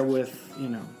 right there with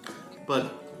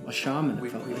But a shaman. We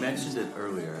mentioned it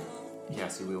earlier.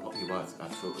 Yes, he was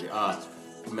absolutely.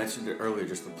 We mentioned it earlier,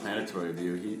 just the planetary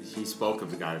view. He spoke of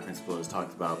the Gaia principle as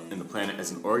talked about in the planet as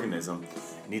an organism,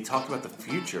 and he talked about the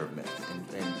future of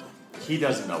myth. And he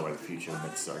doesn't know where the future of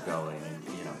myths are going,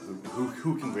 and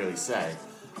who can really say?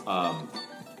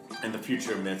 And the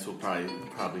future of myths will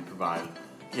probably provide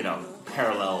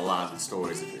parallel a lot of the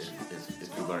stories if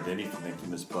you learned anything from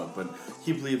this book. But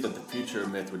he believed that the future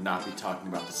of myth would not be talking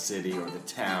about the city or the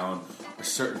town or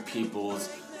certain peoples.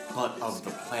 but of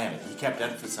the planet. He kept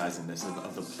emphasizing this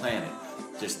of the planet.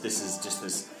 This is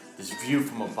this view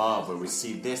from above where we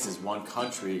see this as one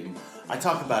country, and I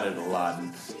talk about it a lot.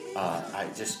 And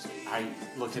I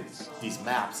look at these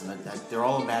maps, and they're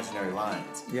all imaginary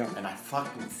lines. Yeah. And I fuck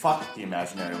the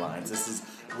imaginary lines.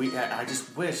 I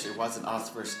just wish it wasn't us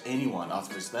versus anyone, us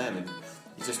versus them, and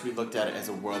we looked at it as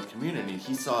a world community.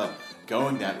 He saw it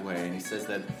going that way, and he says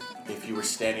that if you were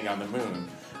standing on the moon,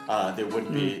 there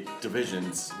wouldn't be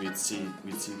divisions. We'd see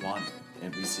one,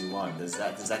 and we see one. Does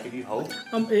that give you hope?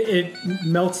 It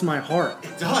melts my heart.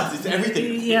 It does. It's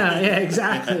everything. Yeah,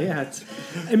 exactly. Yeah,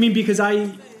 because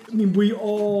we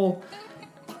all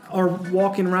are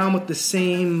walking around with the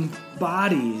same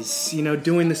bodies,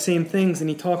 doing the same things, and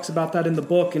he talks about that in the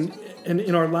book. And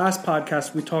in our last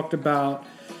podcast, we talked about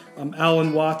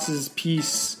Alan Watts's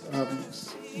piece,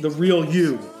 "The Real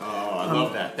You." I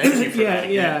love that. Thank you for that.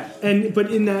 Yeah. But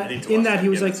in that he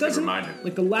was like, doesn't reminder.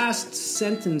 like the last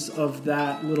sentence of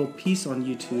that little piece on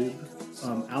YouTube,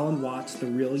 Alan Watts, "The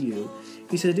Real You."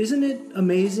 He said, "Isn't it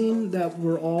amazing that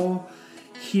we're all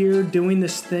here doing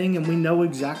this thing and we know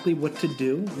exactly what to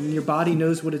do? I mean, your body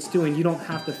knows what it's doing. You don't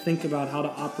have to think about how to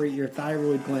operate your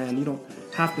thyroid gland. You don't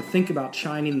have to think about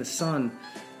shining the sun."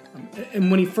 And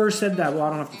when he first said that, well, I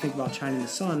don't have to think about shining the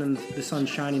sun, and the sun's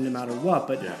shining no matter what.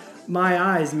 But my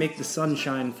eyes make the sun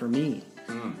shine for me.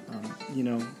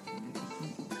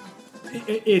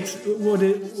 It's what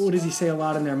does he say a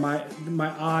lot in there? My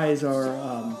eyes are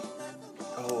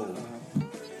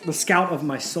the scout of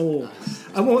my soul.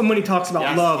 When he talks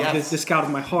about love, the scout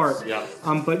of my heart. Yeah.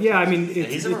 But yeah, I mean,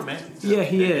 he's a romantic. Yeah,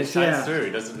 he is. It shines through.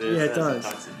 He doesn't. It does.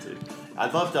 I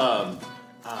loved.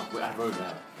 I wrote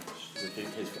that.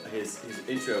 His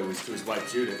intro was to his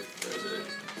wife Judith.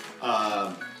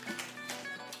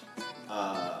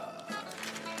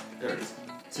 There it is.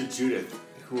 To Judith,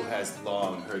 who has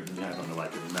long heard. I don't know why I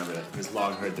can remember that. Has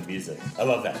long heard the music. I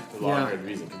love that. Long heard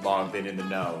music. Long been in the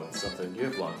know. It's something you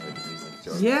have long heard the music,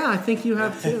 Jordan. Yeah, I think you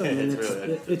have too. I mean,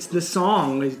 it's the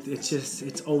song.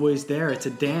 It's always there. It's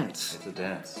a dance. It's a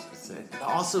dance.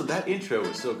 Also, that intro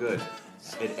was so good.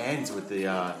 It ends with the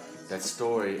that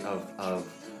story of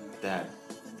that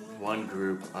one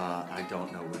group. I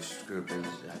don't know which group it was.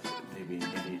 Maybe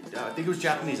I think it was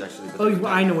Japanese actually. But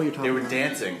I know what you're talking about. They were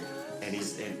dancing, and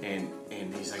he's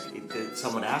like,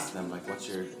 someone asked them like, "What's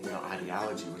your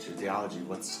ideology? What's your theology?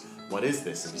 What is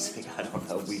this?" And he's like, "I don't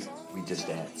know. We just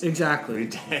dance. Exactly. We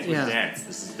dance.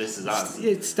 This is us."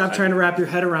 Stop trying to wrap your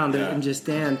head around it and just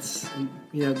dance. And,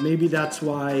 maybe that's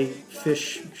why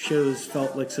Fish shows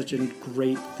felt like such a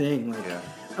great thing. Like,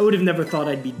 I would have never thought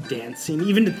I'd be dancing,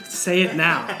 even to say it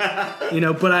now.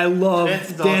 But I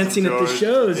love dancing at the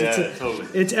shows. Totally.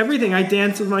 It's everything. I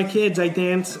dance with my kids. I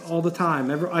dance all the time.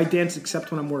 I dance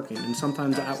except when I'm working, and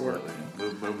sometimes at work.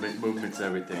 Movement's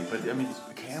everything. But I mean,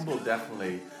 Campbell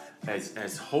definitely,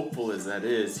 as hopeful as that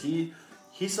is, he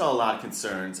saw a lot of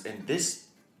concerns, and this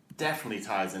definitely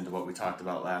ties into what we talked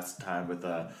about last time with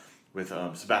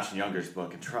Sebastian Junger's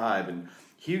book and Tribe, and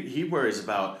he worries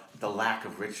about the lack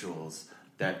of rituals.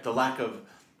 That the lack of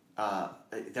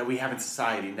that we have in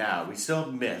society now. We still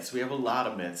have myths. We have a lot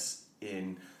of myths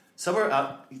in somewhere.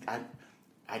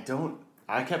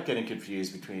 I kept getting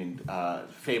confused between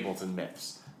fables and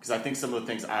myths because I think some of the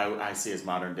things I see as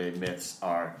modern day myths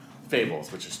are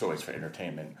fables, which are stories for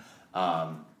entertainment.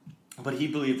 But he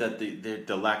believed that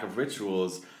the lack of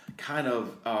rituals kind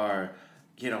of are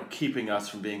keeping us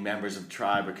from being members of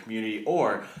tribe or community,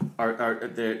 or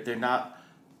they're not.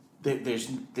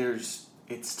 There's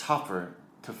it's tougher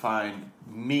to find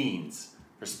means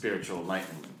for spiritual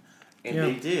enlightenment.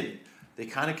 And they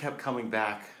kind of kept coming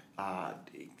back.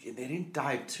 They didn't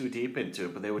dive too deep into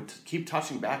it, but they would keep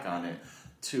touching back on it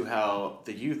to how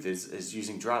the youth is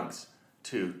using drugs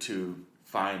to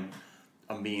find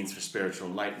a means for spiritual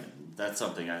enlightenment. That's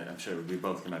something I'm sure we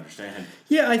both can understand.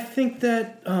 Yeah, I think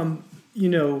that,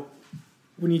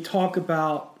 when you talk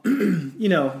about,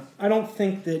 I don't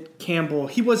think that Campbell,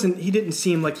 he didn't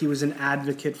seem like he was an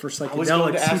advocate for psychedelics. I was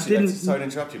going to ask you, sorry to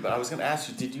interrupt you, but I was going to ask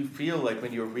you, did you feel like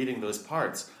when you were reading those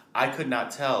parts, I could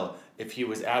not tell if he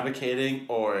was advocating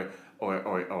or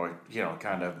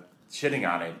kind of shitting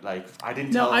on it. Like, I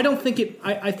didn't tell. No, I don't think it.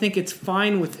 I think it's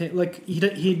fine with him. Like, he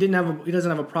doesn't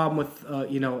have a problem with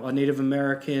a Native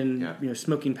American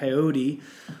smoking peyote.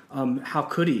 How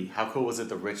could he? How cool was it,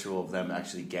 the ritual of them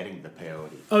actually getting the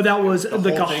peyote? Oh, that was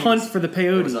like a hunt for the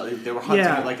peyote. They were hunting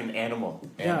it like an animal,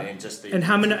 and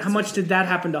how much did that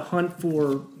happen to hunt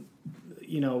for?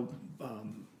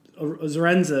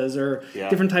 Zerenzas or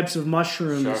different types of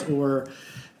mushrooms, or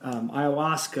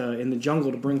ayahuasca in the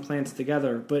jungle to bring plants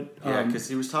together. But Yeah, because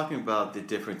he was talking about the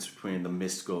difference between the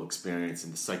mystical experience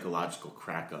and the psychological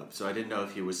crack up. So I didn't know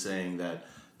if he was saying that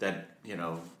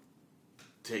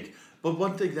take. But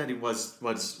one thing that he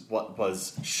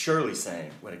was surely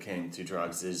saying when it came to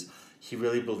drugs is he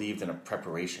really believed in a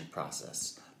preparation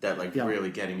process. That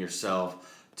really getting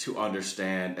yourself to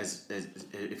understand as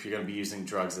if you're going to be using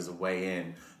drugs as a way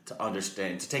in to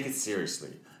understand, to take it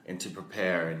seriously and to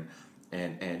prepare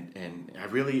and I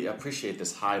really appreciate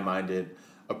this high-minded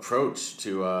approach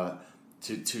to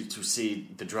see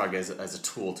the drug as a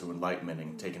tool to enlightenment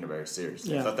and taking it very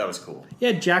seriously. I thought that was cool.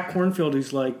 Yeah, Jack Kornfield,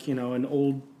 who's like, an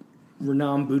old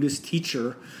renowned Buddhist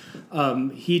teacher,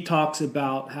 he talks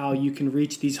about how you can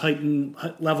reach these heightened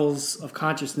levels of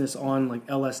consciousness on like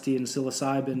LSD and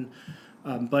psilocybin,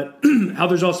 but how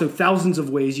there's also thousands of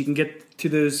ways you can get to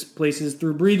those places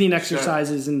through breathing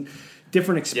exercises and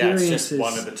different experiences. Yeah, it's just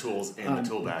one of the tools in the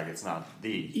tool bag. It's not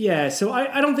the... Yeah, so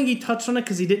I don't think he touched on it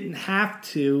because he didn't have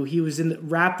to. He was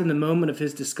wrapped in the moment of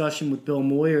his discussion with Bill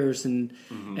Moyers and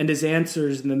his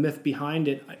answers and the myth behind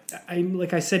it. I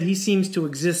like I said, he seems to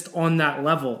exist on that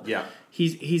level. Yeah.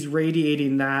 He's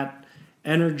radiating that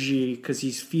energy because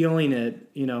he's feeling it,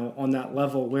 on that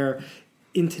level where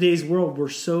in today's world we're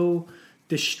so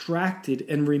distracted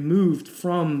and removed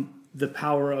from the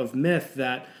power of myth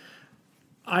that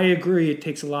I agree. It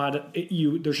takes a lot.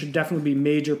 There should definitely be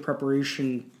major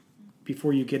preparation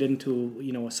before you get into a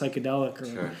psychedelic,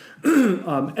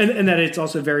 and that it's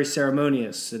also very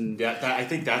ceremonious. And I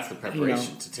think that's the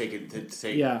preparation to take it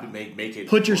make it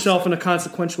put yourself in a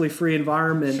consequentially free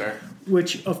environment,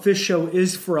 which a fish show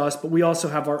is for us. But we also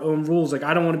have our own rules. Like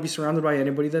I don't want to be surrounded by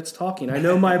anybody that's talking. I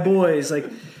know my boys. Like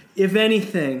if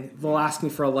anything, they'll ask me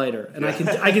for a lighter, and I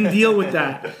can deal with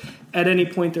that at any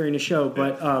point during the show,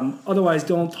 but otherwise,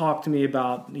 don't talk to me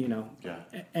about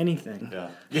anything.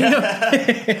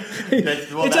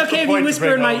 It's okay if you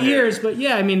whisper in my ears, but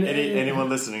anyone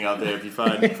listening out there, if you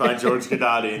find George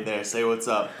Gadati in there, say what's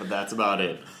up. But that's about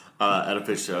it at a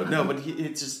fish show. No, but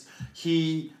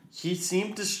he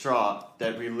seemed distraught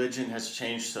that religion has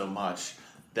changed so much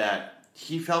that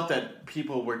he felt that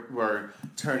people were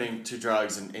turning to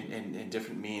drugs in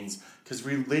different means because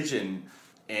religion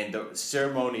and the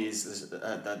ceremonies,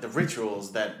 the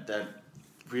rituals that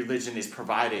religion is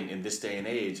providing in this day and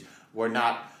age were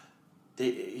not,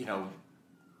 they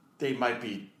might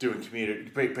be doing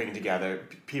community, bringing together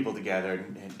people together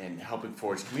and helping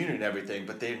forge community and everything,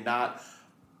 but they're not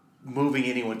moving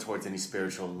anyone towards any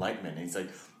spiritual enlightenment. And he's like,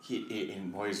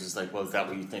 and Moyes was like, well, is that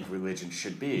what you think religion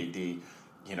should be?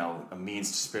 A means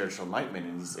to spiritual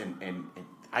enlightenment, and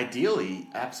ideally,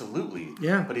 absolutely.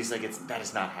 Yeah. But he's like, that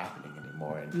is not happening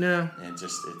anymore. And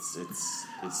just it's.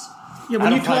 Yeah,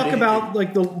 when you talk about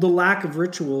like the lack of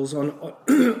rituals on,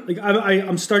 like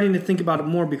I'm starting to think about it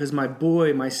more because my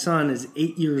son is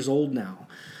 8 years old now,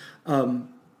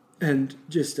 and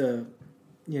just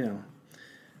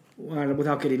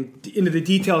without getting into the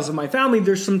details of my family,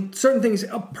 there's some certain things.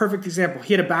 A perfect example: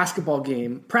 he had a basketball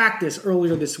game practice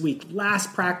earlier this week.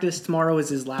 Last practice, tomorrow is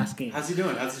his last game. How's he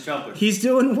doing? How's the jumper? He's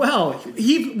doing well.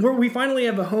 We finally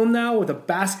have a home now with a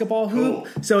basketball hoop,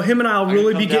 so him and I'll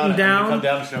really be getting down. Come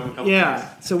down and show him a couple things.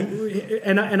 So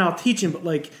and I'll teach him, but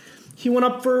like. He went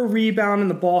up for a rebound and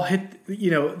the ball hit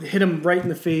him right in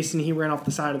the face, and he ran off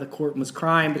the side of the court and was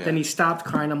crying. But then he stopped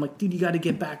crying. I'm like, dude, you got to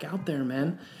get back out there,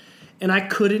 man. And I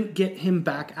couldn't get him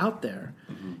back out there,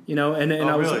 and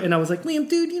I was like, Liam,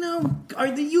 dude,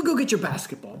 you go get your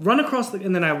basketball, run across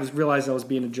and then I realized I was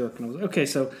being a jerk, and I was like, okay,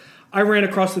 so I ran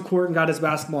across the court and got his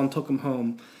basketball and took him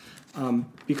home.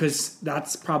 Because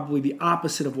that's probably the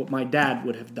opposite of what my dad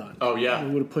would have done. Oh, yeah. He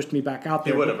would have pushed me back out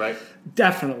there. He would have, right?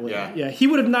 Definitely. Yeah. He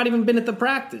would have not even been at the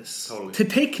practice to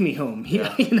take me home.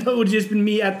 It would have just been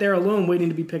me out there alone waiting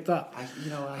to be picked up. I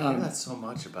hear that so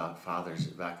much about fathers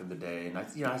back in the day, and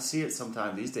I see it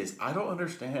sometimes these days. I don't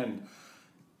understand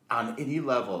on any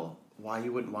level why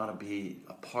you wouldn't want to be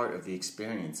a part of the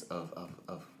experience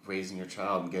of raising your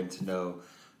child and getting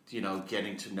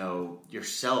to know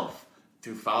yourself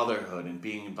through fatherhood and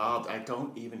being involved. I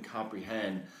don't even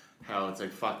comprehend how it's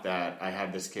like, fuck that, I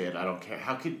have this kid, I don't care.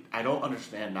 I don't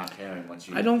understand not caring what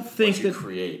you create. I don't think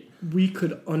that we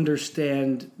could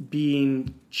understand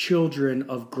being children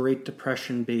of Great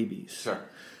Depression babies. Sure.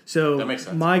 So that makes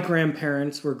sense. My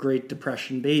grandparents were Great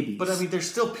Depression babies. But I mean, they're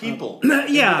still people.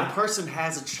 Yeah. When a person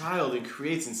has a child and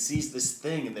creates and sees this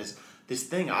thing and this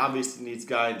thing obviously needs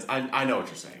guidance. I know what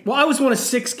you're saying. Well, I was one of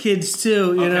 6 kids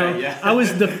too, you know. Yeah. I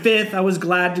was the 5th. I was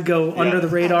glad to go under the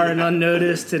radar and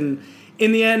unnoticed, and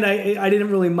in the end, I didn't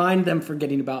really mind them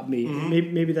forgetting about me.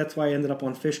 Mm-hmm. Maybe that's why I ended up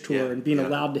on Fish Tour and being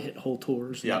allowed to hit whole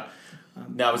tours. Yeah.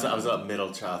 No, I was a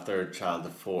middle child, third child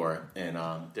of 4, and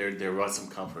there was some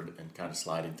comfort in kind of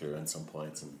sliding through at some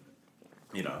points, and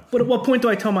But at what point do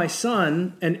I tell my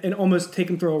son and almost take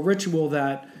him through a ritual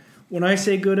that when I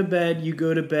say go to bed, you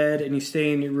go to bed and you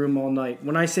stay in your room all night.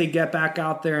 When I say get back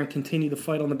out there and continue the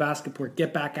fight on the basket court,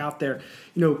 get back out there.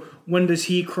 When does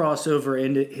he cross over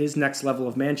into his next level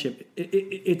of manship?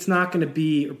 It's not going to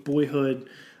be boyhood,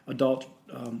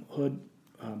 adulthood,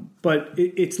 but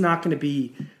it's not going to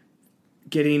be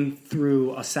getting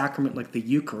through a sacrament like the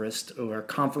Eucharist or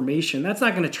confirmation. That's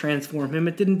not going to transform him.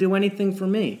 It didn't do anything for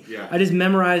me. Yeah. I just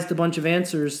memorized a bunch of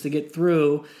answers to get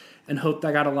through and hoped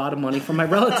I got a lot of money from my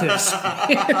relatives.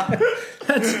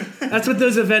 That's what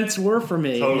those events were for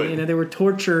me. Totally. They were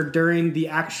torture during the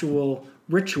actual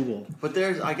ritual. But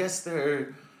he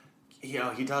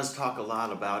does talk a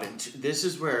lot about it. This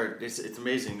is where it's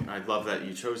amazing. I love that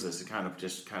you chose this. It kind of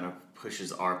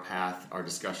pushes our path, our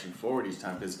discussion forward each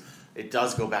time, because it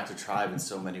does go back to tribe in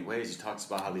so many ways. He talks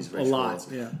about how these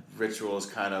rituals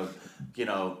kind of,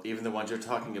 even the ones you're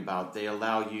talking about, they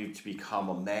allow you to become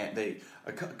a man. They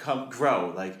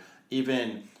grow. Like,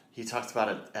 even he talks about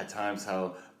it at times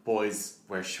how boys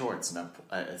wear shorts, and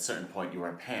at a certain point you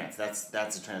wear pants. That's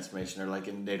a transformation. Or like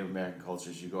in Native American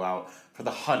cultures, you go out for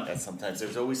the hunt. And sometimes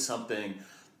there's always something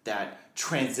that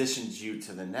transitions you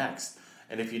to the next.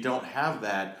 And if you don't have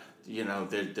that,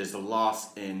 there's a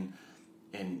loss in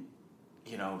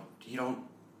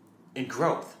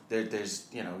growth. There's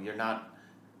you're not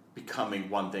becoming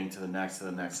one thing to the next, to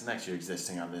the next, to the next. You're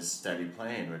existing on this steady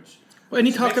plane, and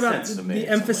you talk about the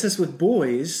emphasis with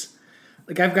boys.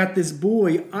 Like, I've got this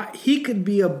boy. He could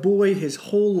be a boy his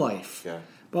whole life. Yeah.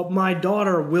 But my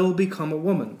daughter will become a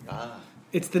woman.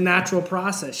 It's the natural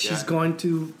process. She's going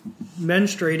to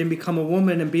menstruate and become a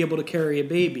woman and be able to carry a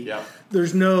baby. Yeah.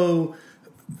 There's no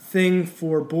thing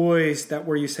for boys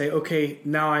where you say, okay,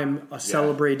 now I'm a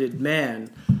celebrated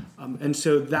man. And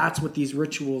so that's what these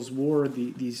rituals were,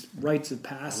 these rites of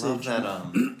passage. I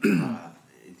love that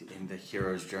in the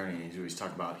hero's journey, he's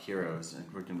talking about heroes, and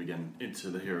we're going to get into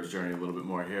the hero's journey a little bit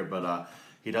more here, but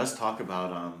he does talk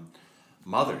about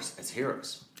mothers as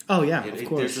heroes. Oh, yeah, of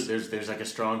course. There's like a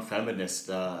strong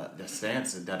feminist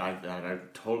stance that I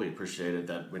totally appreciated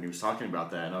that when he was talking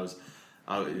about that, and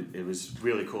it was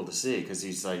really cool to see, because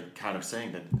he's like kind of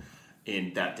saying that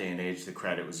in that day and age, the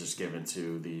credit was just given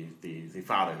to the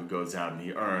father who goes out and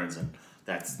he earns, and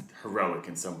that's heroic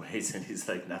in some ways. And he's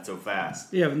like, not so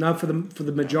fast. Yeah, but not for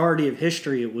the majority of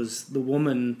history. It was the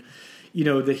woman.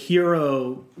 The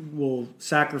hero will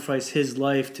sacrifice his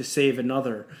life to save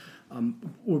another.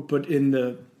 But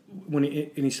when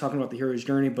he's talking about the hero's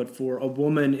journey, but for a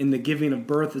woman in the giving of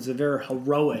birth is a very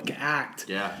heroic act.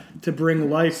 Yeah. To bring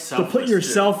life, Selfless, to put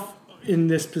yourself in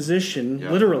this position,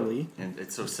 literally, and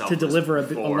it's so selfless to deliver a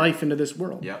life into this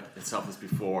world. Yep, it's selfless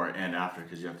before and after,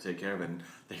 because you have to take care of it. And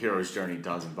the hero's journey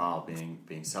does involve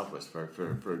being selfless for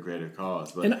a greater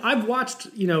cause. But, and I've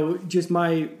watched, just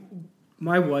my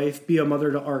wife be a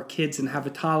mother to our kids and have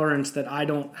a tolerance that I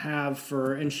don't have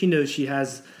and she knows she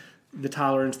has the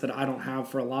tolerance that I don't have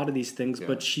for a lot of these things,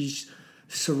 but she's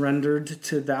surrendered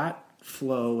to that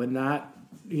flow and that,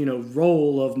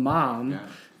 role of mom. Yeah.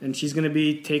 And she's going to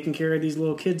be taking care of these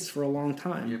little kids for a long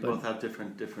time. You both have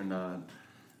different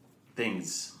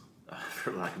things,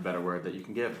 for lack of a better word, that you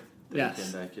can give. That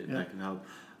can help.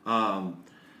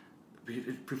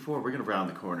 Before we're going to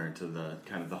round the corner into the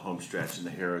kind of the home stretch and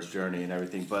the hero's journey and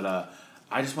everything, but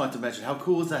I just wanted to mention how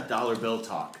cool is that dollar bill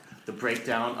talk? The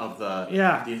breakdown of the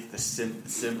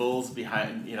symbols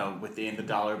behind, within the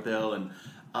dollar bill, and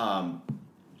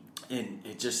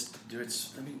it just, let me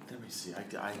see.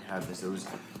 I have this.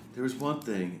 There was one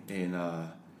thing in,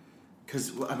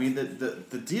 because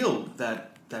the deal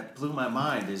that blew my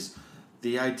mind is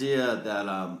the idea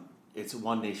that it's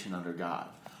one nation under God.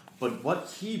 But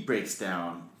what he breaks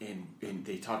down in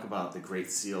they talk about the Great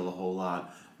Seal a whole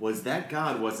lot, was that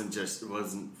God wasn't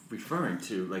referring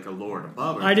to like a Lord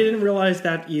above. I didn't realize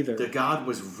that either. The God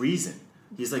was reason.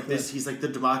 He's like this. He's like the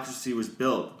democracy was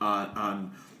built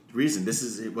on reason. This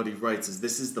is what he writes: is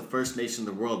this is the first nation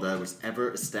in the world that was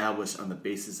ever established on the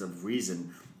basis of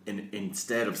reason,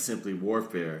 instead of simply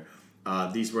warfare.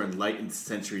 These were enlightened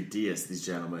century deists. These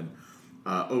gentlemen.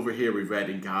 Over here, we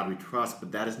read, "In God we trust,"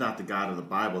 but that is not the God of the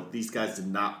Bible. These guys did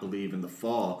not believe in the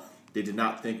fall. They did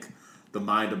not think the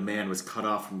mind of man was cut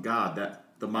off from God, that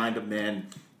the mind of man,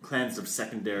 cleansed of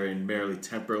secondary and merely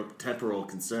temporal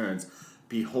concerns,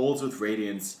 beholds with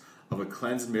radiance of a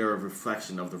cleansed mirror of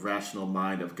reflection of the rational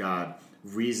mind of God.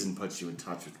 Reason puts you in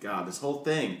touch with God. This whole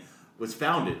thing was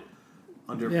founded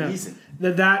under reason.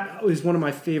 That was one of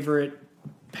my favorite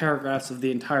paragraphs of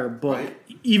the entire book. Right.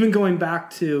 Even going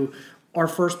back to our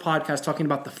first podcast talking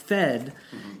about the Fed,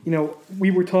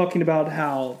 we were talking about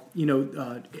how,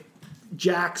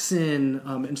 Jackson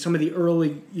and some of the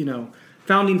early,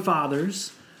 founding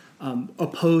fathers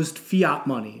opposed fiat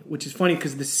money, which is funny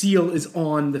because the seal is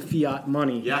on the fiat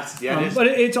money. Yes, yeah, it is. But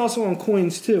it's also on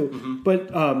coins too. But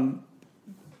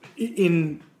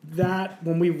in that,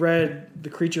 when we read The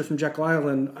Creature from Jekyll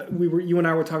Island, you and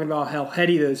I were talking about how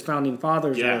heady those founding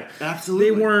fathers were. Absolutely.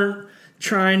 They weren't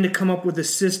trying to come up with a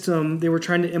system. They were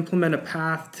trying to implement a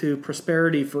path to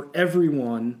prosperity for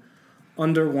everyone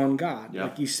under one God,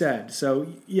 like you said. So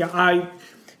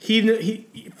he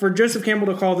for Joseph Campbell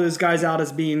to call those guys out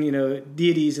as being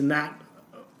deities and that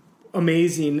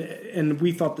amazing, and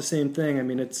we thought the same thing. I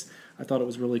mean, I thought it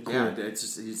was really cool. Yeah,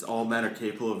 it's just all men are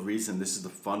capable of reason. This is the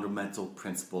fundamental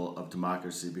principle of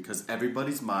democracy because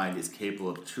everybody's mind is capable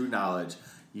of true knowledge.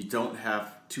 You don't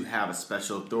have to have a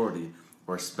special authority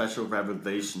or a special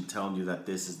revelation telling you that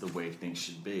this is the way things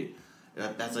should be.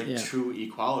 That's true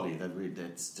equality.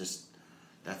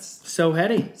 That's so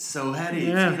heady. So heady.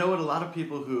 Yeah. You know what? A lot of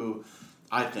people who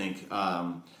I think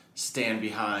stand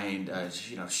behind,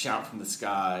 shout from the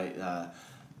sky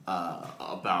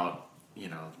about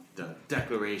the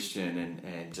Declaration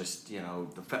and just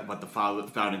what the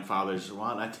founding fathers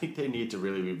want. I think they need to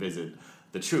really revisit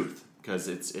the truth because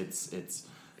it's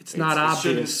not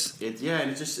obvious.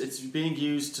 It's being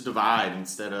used to divide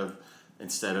instead of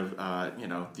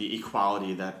the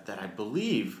equality that I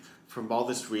believe from all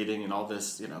this reading and all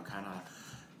this kind of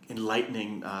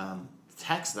enlightening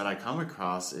text that I come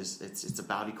across it's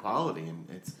about equality, and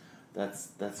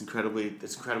that's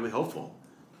incredibly hopeful.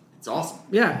 It's awesome.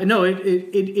 Yeah, no, it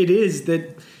is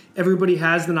that everybody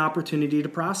has an opportunity to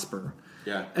prosper.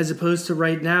 Yeah. As opposed to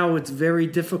right now, it's very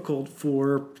difficult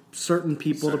for certain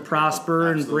people to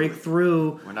prosper and break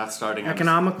through. We're not starting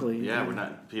economically. We're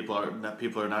not. People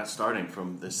are not starting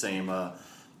from the same.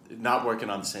 Not working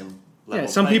on the same level.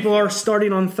 Yeah, some people are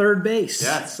starting on third base.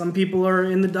 Yeah. Some people are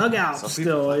in the dugout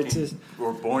still. It's just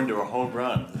we're born to a home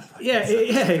run. Yeah,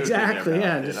 exactly.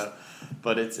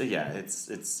 But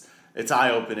it's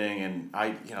eye opening, and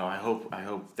I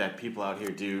hope that people out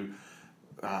here do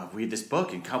read this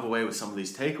book and come away with some of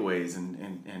these takeaways,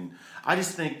 and I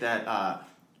just think that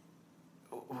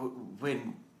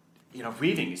when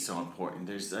reading is so important.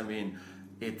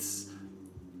 It's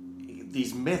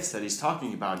these myths that he's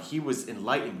talking about. He was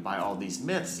enlightened by all these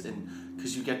myths, and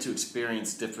because you get to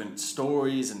experience different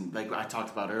stories, and like I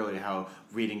talked about earlier, how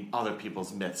reading other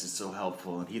people's myths is so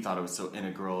helpful, and he thought it was so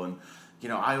integral. And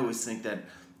I always think that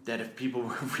if people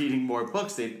were reading more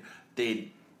books,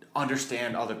 they'd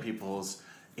understand other people's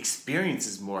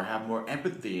experiences more, have more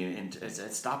empathy, and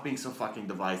stop being so fucking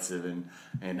divisive. And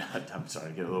I'm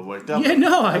sorry to get a little worked up. Yeah,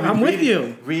 no, I'm with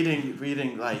you.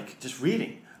 Reading, like just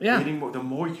reading. Yeah. Reading more, the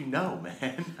more you know,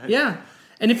 man. Yeah.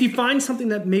 And if you find something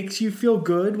that makes you feel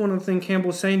good, one of the things Campbell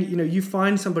was saying, you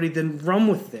find somebody, then run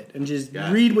with it and just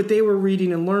read what they were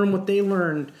reading and learn what they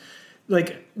learned.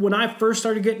 Like, when I first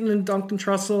started getting into Duncan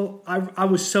Trussell, I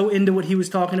was so into what he was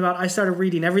talking about. I started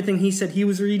reading everything he said he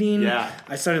was reading. Yeah.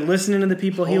 I started listening to the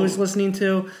people he was listening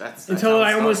to until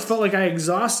I almost felt like I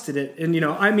exhausted it. And,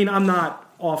 I'm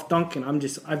not off Duncan.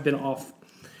 I've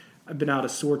been out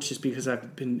of sorts just because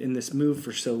I've been in this move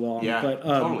for so long. Yeah, but,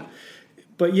 totally.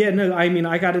 But yeah, no,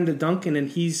 I got into Duncan, and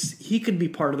he could be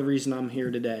part of the reason I'm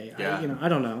here today. Yeah. I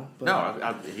don't know.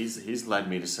 But. He's led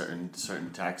me to certain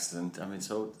texts, and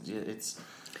it's.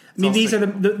 These are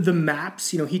the maps.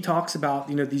 He talks about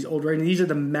these old writings. These are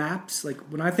the maps. Like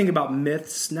when I think about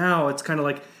myths now, it's kind of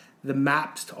like the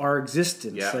maps to our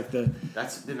existence. Yeah.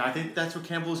 And I think that's what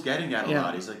Campbell's getting at a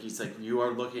lot. He's like you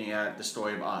are looking at the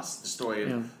story of us, the story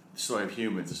of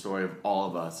humans, the story of all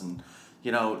of us, and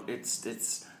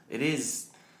it is.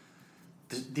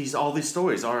 All these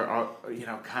stories are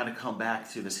kind of come back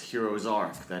to this hero's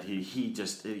arc that he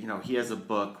just he has a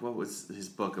book. What was his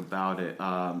book about it?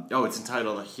 It's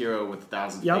entitled "A Hero with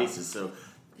 1,000 Faces." So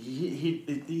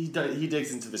he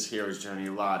digs into this hero's journey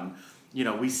a lot,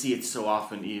 and we see it so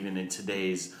often even in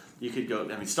today's. You could go.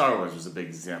 Star Wars was a big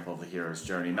example of the hero's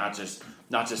journey, not just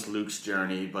Luke's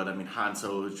journey, but Han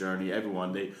Solo's journey.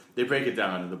 Everyone they break it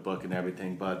down in the book and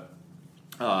everything, but.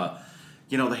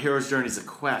 The hero's journey is a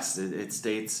quest. It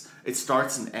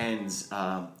starts and ends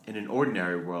in an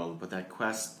ordinary world, but that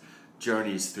quest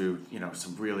journeys through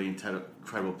some really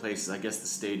incredible places. I guess the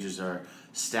stages are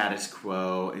status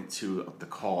quo into the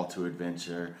call to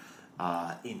adventure,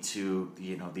 into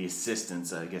the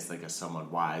assistance. I guess like a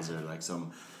someone wiser, like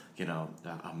some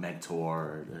a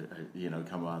mentor, or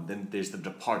come on. Then there's the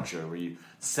departure where you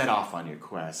set off on your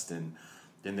quest, and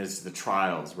then there's the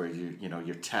trials where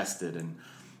you're tested and.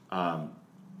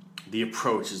 the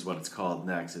approach is what it's called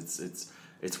next.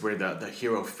 It's where the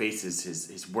hero faces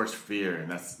his worst fear,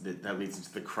 and that leads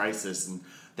into the crisis, and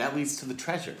that leads to the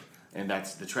treasure. And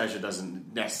that's the treasure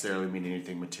doesn't necessarily mean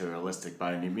anything materialistic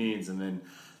by any means. And then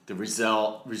the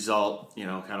result,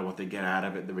 kind of what they get out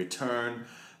of it, the return,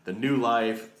 the new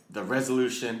life, the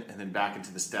resolution, and then back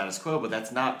into the status quo. But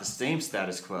that's not the same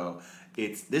status quo.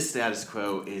 This status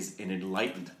quo is an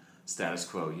enlightened status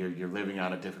quo. You're living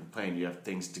on a different plane. You have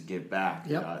things to give back.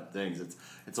 Yep. Things.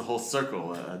 It's a whole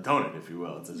circle, a donut, if you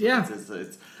will.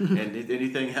 And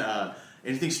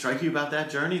anything strike you about that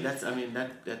journey?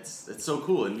 That's so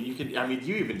cool. And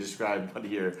you even described one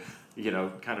of your,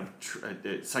 kind of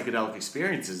psychedelic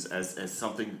experiences as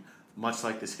something much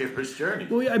like this hero's journey.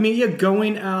 Well,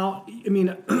 going out.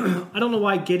 I don't know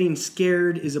why getting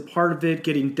scared is a part of it.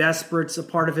 Getting desperate's a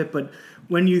part of it. But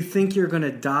when you think you're going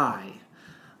to die,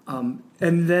 and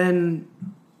then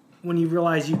when you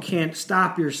realize you can't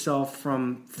stop yourself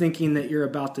from thinking that you're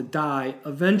about to die,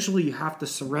 eventually you have to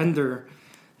surrender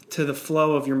to the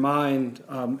flow of your mind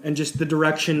and just the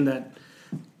direction that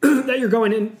that you're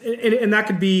going in. And that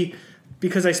could be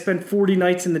because I spent 40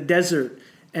 nights in the desert,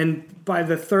 and by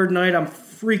the third night I'm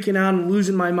freaking out and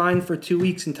losing my mind for 2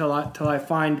 weeks until I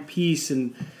find peace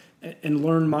and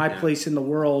learn my place in the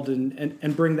world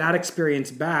and bring that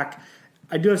experience back.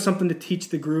 I do have something to teach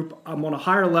the group. I'm on a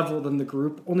higher level than the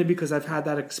group only because I've had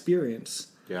that experience.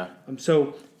 Yeah.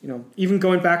 So, even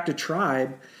going back to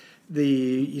tribe,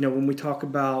 when we talk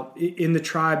about in the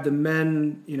tribe, the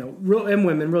men, and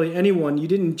women, really anyone, you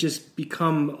didn't just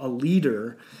become a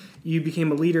leader. You became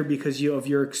a leader because of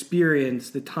your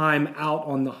experience, the time out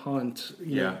on the hunt,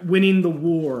 winning the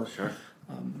war, sure.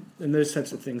 And those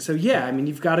types of things. So,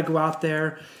 you've got to go out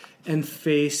there and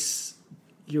face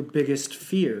your biggest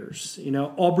fears.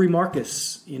 Aubrey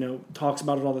Marcus, talks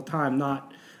about it all the time.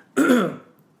 Not, I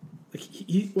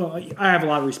have a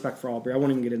lot of respect for Aubrey. I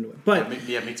won't even get into it. But me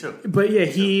too. But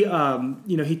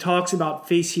he talks about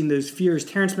facing those fears.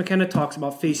 Terrence McKenna talks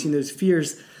about facing those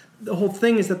fears. The whole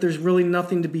thing is that there's really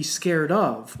nothing to be scared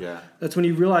of. Yeah. That's when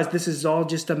you realize this is all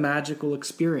just a magical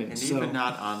experience. And even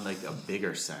not on like a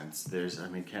bigger sense.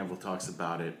 Campbell talks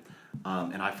about it.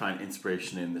 And I find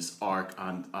inspiration in this arc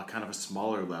on a kind of a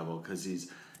smaller level because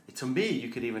to me, you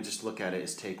could even just look at it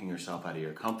as taking yourself out of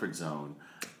your comfort zone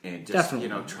and just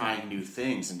Definitely. Trying new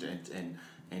things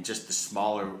and just the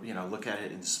smaller, look at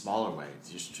it in smaller ways.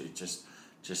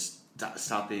 Just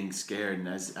stop being scared. And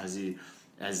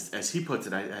as he puts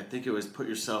it, I think it was put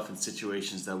yourself in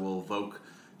situations that will evoke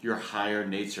your higher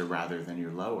nature rather than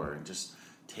your lower, and just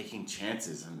taking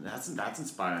chances. And that's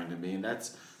inspiring to me, and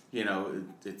that's.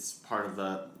 It's part of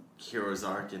the hero's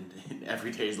arc in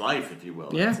everyday's life, if you will.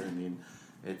 Yeah.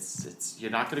 It's you're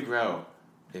not going to grow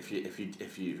if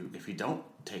you don't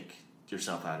take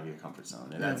yourself out of your comfort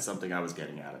zone, and that's something I was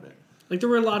getting out of it. Like there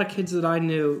were a lot of kids that I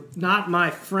knew, not my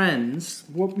friends.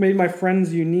 What made my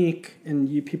friends unique, and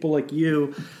people like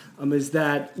you, is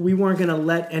that we weren't going to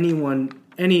let any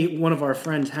one of our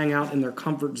friends hang out in their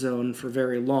comfort zone for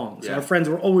very long. So our friends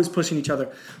were always pushing each other.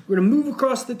 We're going to move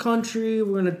across the country.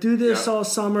 We're going to do this all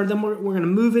summer. Then we're going to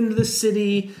move into the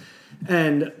city.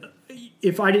 And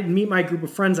if I didn't meet my group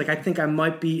of friends, I think I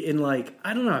might be in I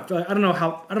don't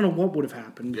know what would have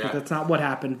happened. Because that's not what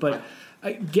happened. But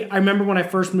I remember when I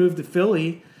first moved to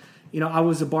Philly, I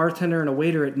was a bartender and a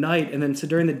waiter at night. And then so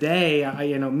during the day,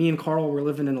 me and Carl were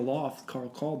living in a loft. Carl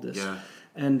called this. Yeah.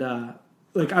 And,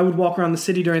 I would walk around the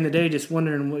city during the day just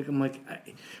wondering,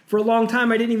 for a long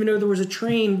time I didn't even know there was a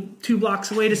train 2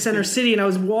 blocks away to Center City, and I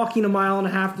was walking 1.5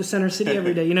 miles to Center City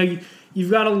every day.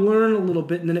 You've got to learn a little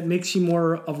bit, and then it makes you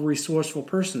more of a resourceful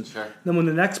person. Sure. Then when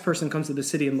the next person comes to the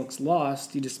city and looks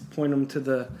lost, you just point them to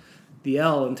the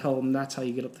L and tell them that's how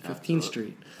you get up to 15th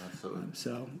Street. Absolutely.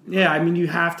 So, you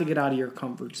have to get out of your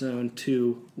comfort zone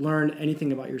to learn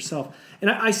anything about yourself. And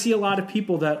I see a lot of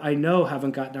people that I know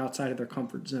haven't gotten outside of their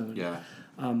comfort zone. Yeah.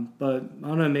 But I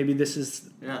don't know, maybe this is,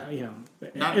 Not,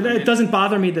 it doesn't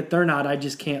bother me that they're not. I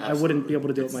just can't, absolutely. I wouldn't be able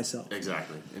to do it myself.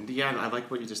 Exactly. And I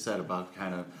like what you just said about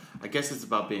kind of, I guess it's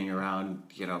about being around,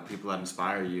 people that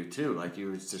inspire you too. Like you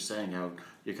were just saying how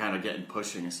you're kind of getting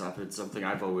pushing and stuff. It's something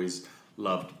I've always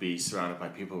loved, to be surrounded by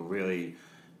people who really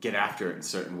get after it in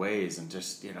certain ways, and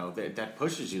just that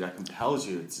pushes you, that compels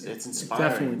you. It's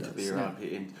inspiring to be around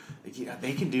people. And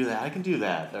they can do that, I can do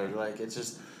that. Or it's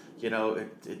just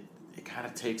it kind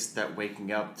of takes that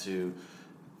waking up to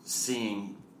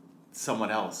seeing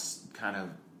someone else kind of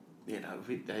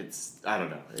I don't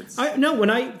know.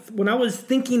 When I was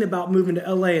thinking about moving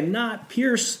to LA, and not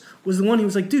Pierce was the one who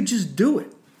was like, dude, just do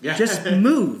it. Yeah. Just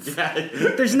move.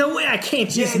 There's no way I can't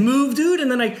just move, dude.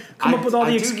 And then I come up with all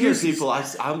the excuses. I do hear people.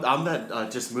 I'm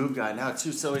that just move guy now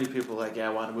too. So many people are like, yeah,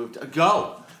 I want to move.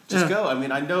 Go. Just go. I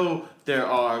mean, I know there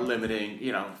are limiting,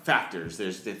 factors.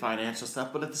 There's the financial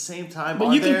stuff, but at the same time,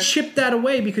 but you can chip that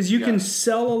away because you can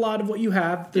sell a lot of what you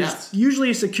have. There's usually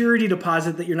a security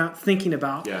deposit that you're not thinking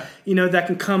about. Yeah. That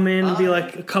can come in and be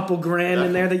like a couple grand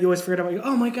in there that you always forget about.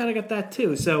 Oh my god, I got that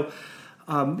too. So,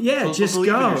 just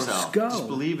go. Just go. Just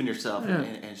believe in yourself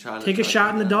and try to take a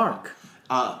shot in the dark.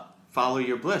 Follow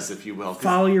your bliss, if you will.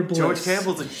 Follow your bliss. George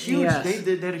Campbell's a huge. Yes.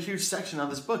 They had a huge section on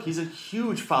this book. He's a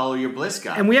huge follow your bliss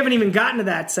guy. And we haven't even gotten to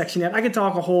that section yet. I could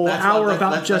talk a whole hour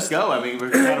about just. Let's go. I mean,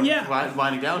 we're kind of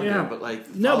winding down here, but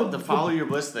the follow your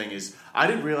bliss thing is. I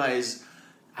didn't realize.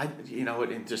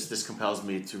 This compels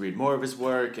me to read more of his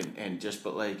work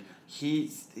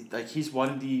he's one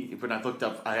of the. When I looked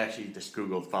up, I actually just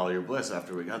Googled follow your bliss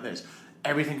after we got this.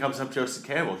 Everything comes up Joseph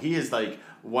Campbell. He is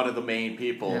one of the main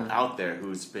people out there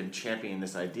who's been championing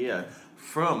this idea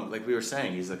from, like we were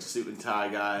saying, he's like a suit and tie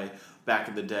guy back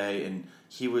in the day, and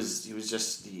he was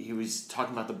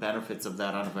talking about the benefits of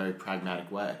that on a very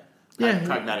pragmatic way.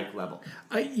 Pragmatic level.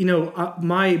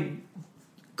 My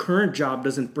current job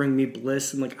doesn't bring me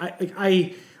bliss, and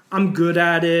I'm good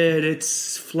at it.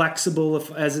 It's flexible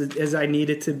as I need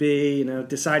it to be.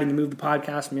 Deciding to move the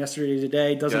podcast from yesterday to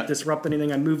today doesn't disrupt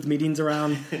anything. I moved meetings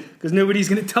around because nobody's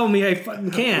going to tell me I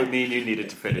fucking can't. Would mean you needed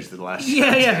to finish the last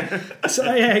chapter. Yeah.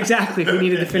 So, exactly. If we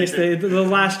needed to finish the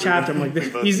last chapter, I'm like,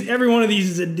 every one of these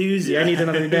is a doozy. I need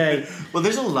another day. Well,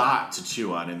 there's a lot to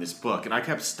chew on in this book, and I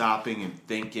kept stopping and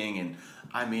thinking and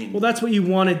well, that's what you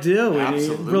want to do.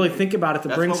 Absolutely. And you really think about it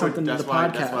to bring something to the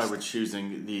podcast. That's why we're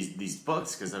choosing these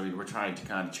books, because we're trying to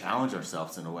kind of challenge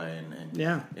ourselves in a way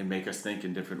and make us think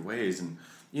in different ways. And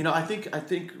I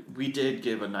think we did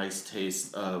give a nice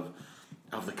taste of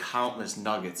the countless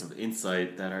nuggets of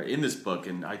insight that are in this book.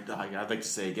 And I'd like to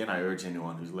say again, I urge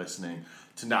anyone who's listening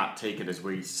to not take it as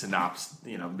we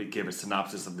give a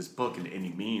synopsis of this book in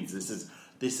any means. This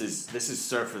is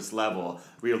surface level.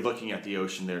 We are looking at the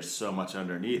ocean. There's so much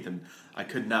underneath, and I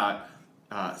could not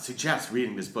suggest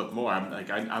reading this book more.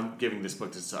 I'm giving this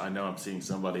book to. I know I'm seeing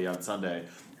somebody on Sunday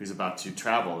who's about to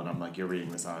travel, and I'm like, you're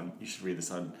reading this on. You should read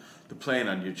this on the plane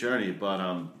on your journey. But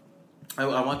I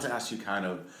want to ask you kind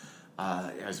of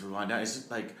as we wind down. Is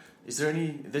there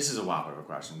any? This is a while of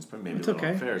questions, but maybe it's a little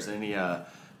unfair. Is there any?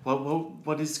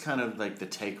 What is kind of like the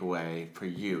takeaway for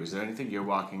you? Is there anything you're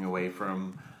walking away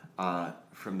from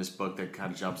this book that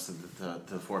kind of jumps to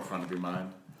the forefront of your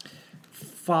mind?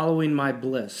 Following my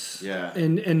bliss. Yeah.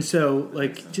 And so,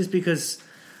 just because,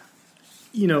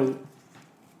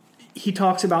 he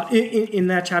talks about, in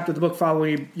that chapter of the book,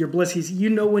 Following Your Bliss,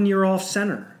 when you're off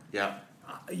center. Yeah.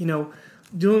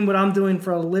 Doing what I'm doing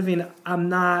for a living, I'm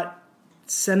not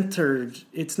centered.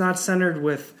 It's not centered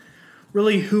with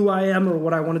really who I am or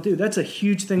what I want to do. That's a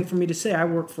huge thing for me to say.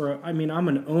 I'm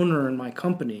an owner in my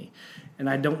company, and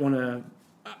I don't want to.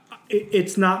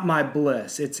 It's not my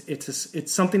bliss.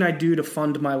 It's something I do to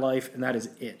fund my life, and that is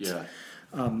it. Yeah.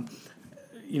 I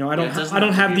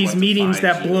don't have these meetings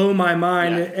that blow my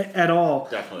mind at all.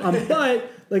 Definitely. But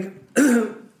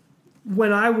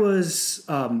when I was,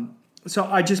 so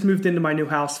I just moved into my new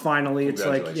house finally. It's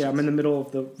I'm in the middle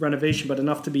of the renovation, but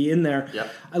enough to be in there.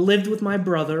 Yep. I lived with my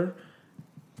brother,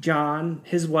 John,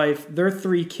 his wife, their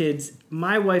 3 kids,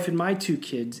 my wife and my 2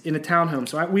 kids in a townhome.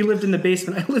 So we lived in the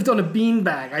basement. I lived on a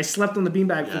beanbag. I slept on the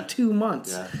beanbag for 2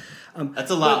 months. Yeah. That's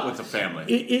a lot with a family.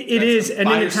 It is. And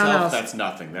in the townhouse, that's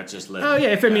nothing. That's just living. Oh yeah.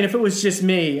 If it was just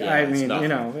me,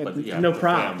 no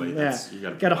problem. Family, you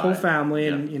got a whole family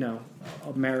and a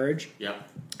marriage. Yeah.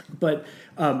 But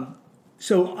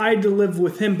so I had to live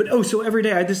with him. But so every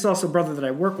day, this is also a brother that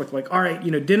I work with. All right,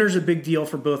 dinner's a big deal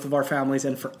for both of our families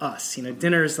and for us.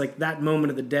 Dinner is like that moment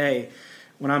of the day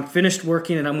when I'm finished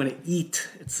working and I'm going to eat.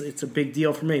 It's a big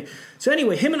deal for me. So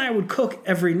anyway, him and I would cook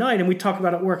every night, and we'd talk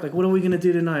about at work, what are we going to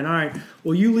do tonight? All right,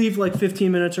 well, you leave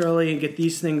 15 minutes early and get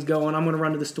these things going. I'm going to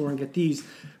run to the store and get these.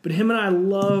 But him and I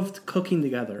loved cooking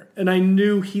together, and I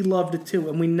knew he loved it too,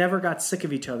 and we never got sick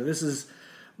of each other. This is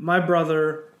my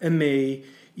brother and me.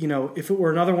 If it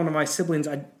were another one of my siblings,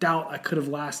 I doubt I could have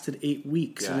lasted 8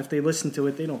 weeks. Yeah. And if they listen to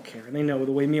it, they don't care. And they know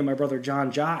the way me and my brother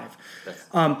John jive.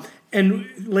 And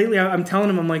lately, I'm telling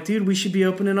him, I'm like, dude, we should be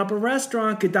opening up a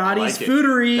restaurant, Gadati's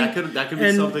Foodery. That could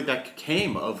be something that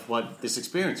came of what this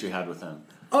experience you had with him.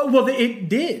 Oh, well, it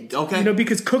did. Okay. You know,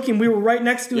 because cooking, we were right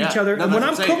next to each other. No, And when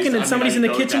that's I'm what saying. cooking and somebody's in the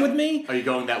kitchen with me, Are you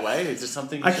going that way? Is this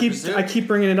something I keep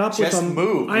bringing it up with Just them.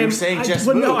 move. You're saying just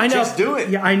well, move. No, I know. Just do it.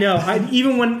 Yeah, I know.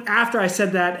 Even when after I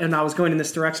said that and I was going in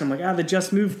this direction, I'm like, the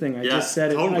just move thing. I just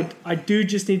said totally. it. I do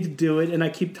just need to do it. And I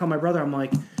keep telling my brother, I'm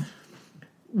like,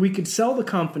 we could sell the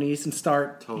companies and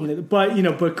start, but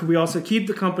could we also keep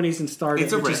the companies and start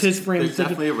It's it? a which risk. is his frame. There's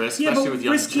definitely a risk, Yeah, especially but with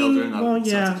young risking, children. well,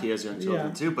 Sounds yeah, like he has young children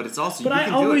yeah. too, but it's also. But you I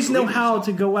can always do it. know how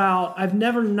to go out. I've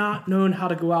never not known how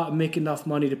to go out and make enough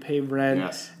money to pay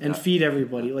rent and feed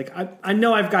everybody. Like I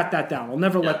know I've got that down. I'll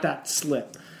never let that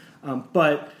slip.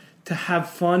 But to have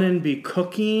fun and be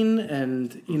cooking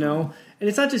and and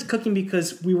it's not just cooking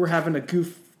because we were having a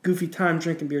goofy time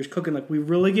drinking beers, cooking. Like we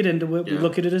really get into it. We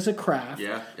look at it as a craft.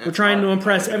 We're trying to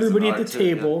impress everybody at the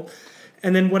table.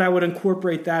 And then what I would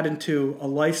incorporate that into a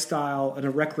lifestyle and a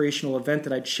recreational event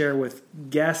that I'd share with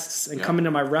guests and come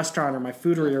into my restaurant or my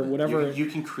foodery or whatever. You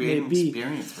can create an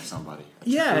experience for somebody.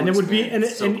 Yeah, and it would be and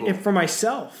for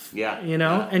myself.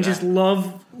 And just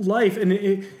love life. And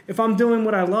if I'm doing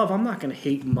what I love, I'm not going to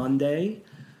hate Monday.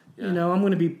 I'm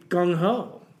going to be gung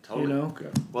ho.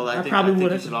 Totally. Well, I think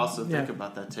you should also think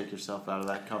about that. Take yourself out of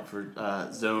that comfort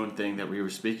zone thing that we were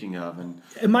speaking of, and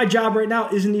my job right now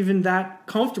isn't even that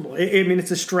comfortable. I mean,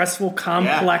 it's a stressful,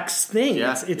 complex thing.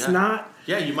 It's not.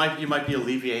 Yeah, you might be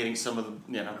alleviating some of the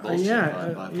bullshit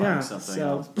by finding something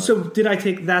else. But. So did I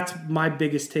take? That's my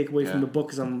biggest takeaway from the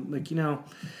book. Is I'm like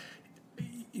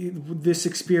this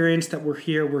experience that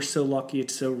we're so lucky.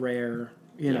 It's so rare.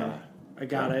 I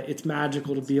got it. It's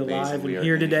magical to be alive and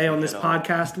here today on this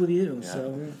podcast with you. Yeah.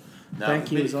 So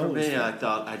thank you as always. For me,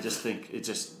 I just think it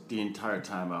just the entire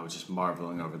time I was just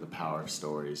marveling over the power of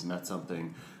stories, and that's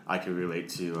something I could relate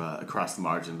to across the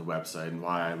margin of the website, and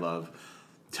why I love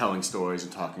telling stories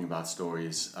and talking about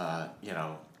stories,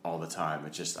 all the time. I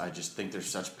just think there's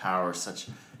such power, such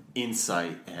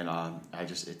insight, and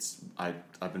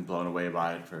I've been blown away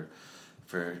by it for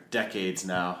decades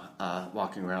now,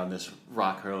 walking around this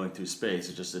rock hurling through space.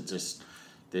 It just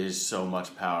there's so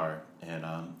much power and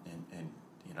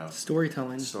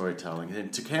storytelling.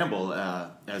 And to Campbell,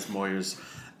 as Moyers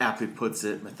aptly puts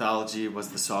it, mythology was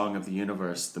the song of the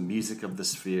universe, the music of the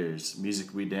spheres,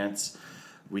 music we dance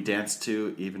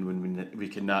to even when we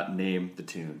cannot name the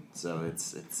tune. So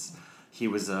it's he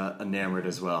was enamored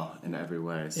as well in every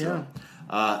way. So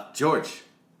George,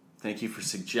 thank you for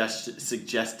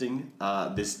suggesting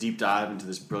this deep dive into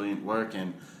this brilliant work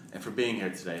and for being here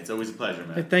today. It's always a pleasure,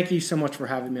 man. Thank you so much for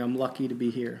having me. I'm lucky to be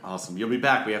here. Awesome. You'll be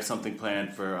back. We have something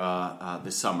planned for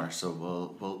this summer,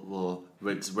 so we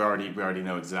already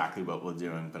know exactly what we're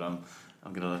doing. But I'm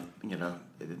gonna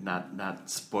not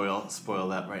spoil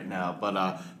that right now.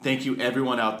 But thank you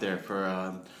everyone out there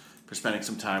for spending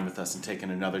some time with us and taking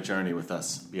another journey with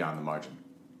us beyond the margin.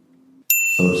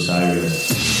 Osiris.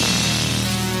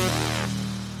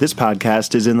 This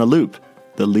podcast is in the Loop,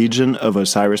 the Legion of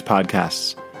Osiris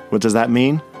podcasts. What does that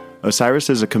mean? Osiris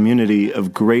is a community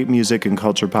of great music and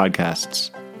culture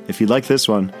podcasts. If you like this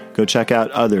one, go check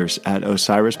out others at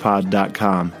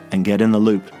osirispod.com and get in the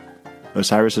loop.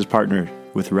 Osiris is partnered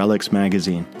with Relics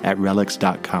Magazine at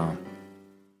relics.com.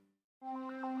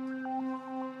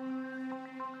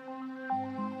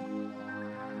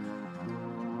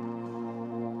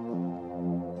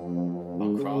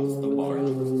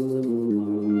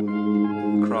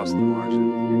 Across the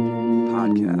Margin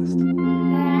podcast.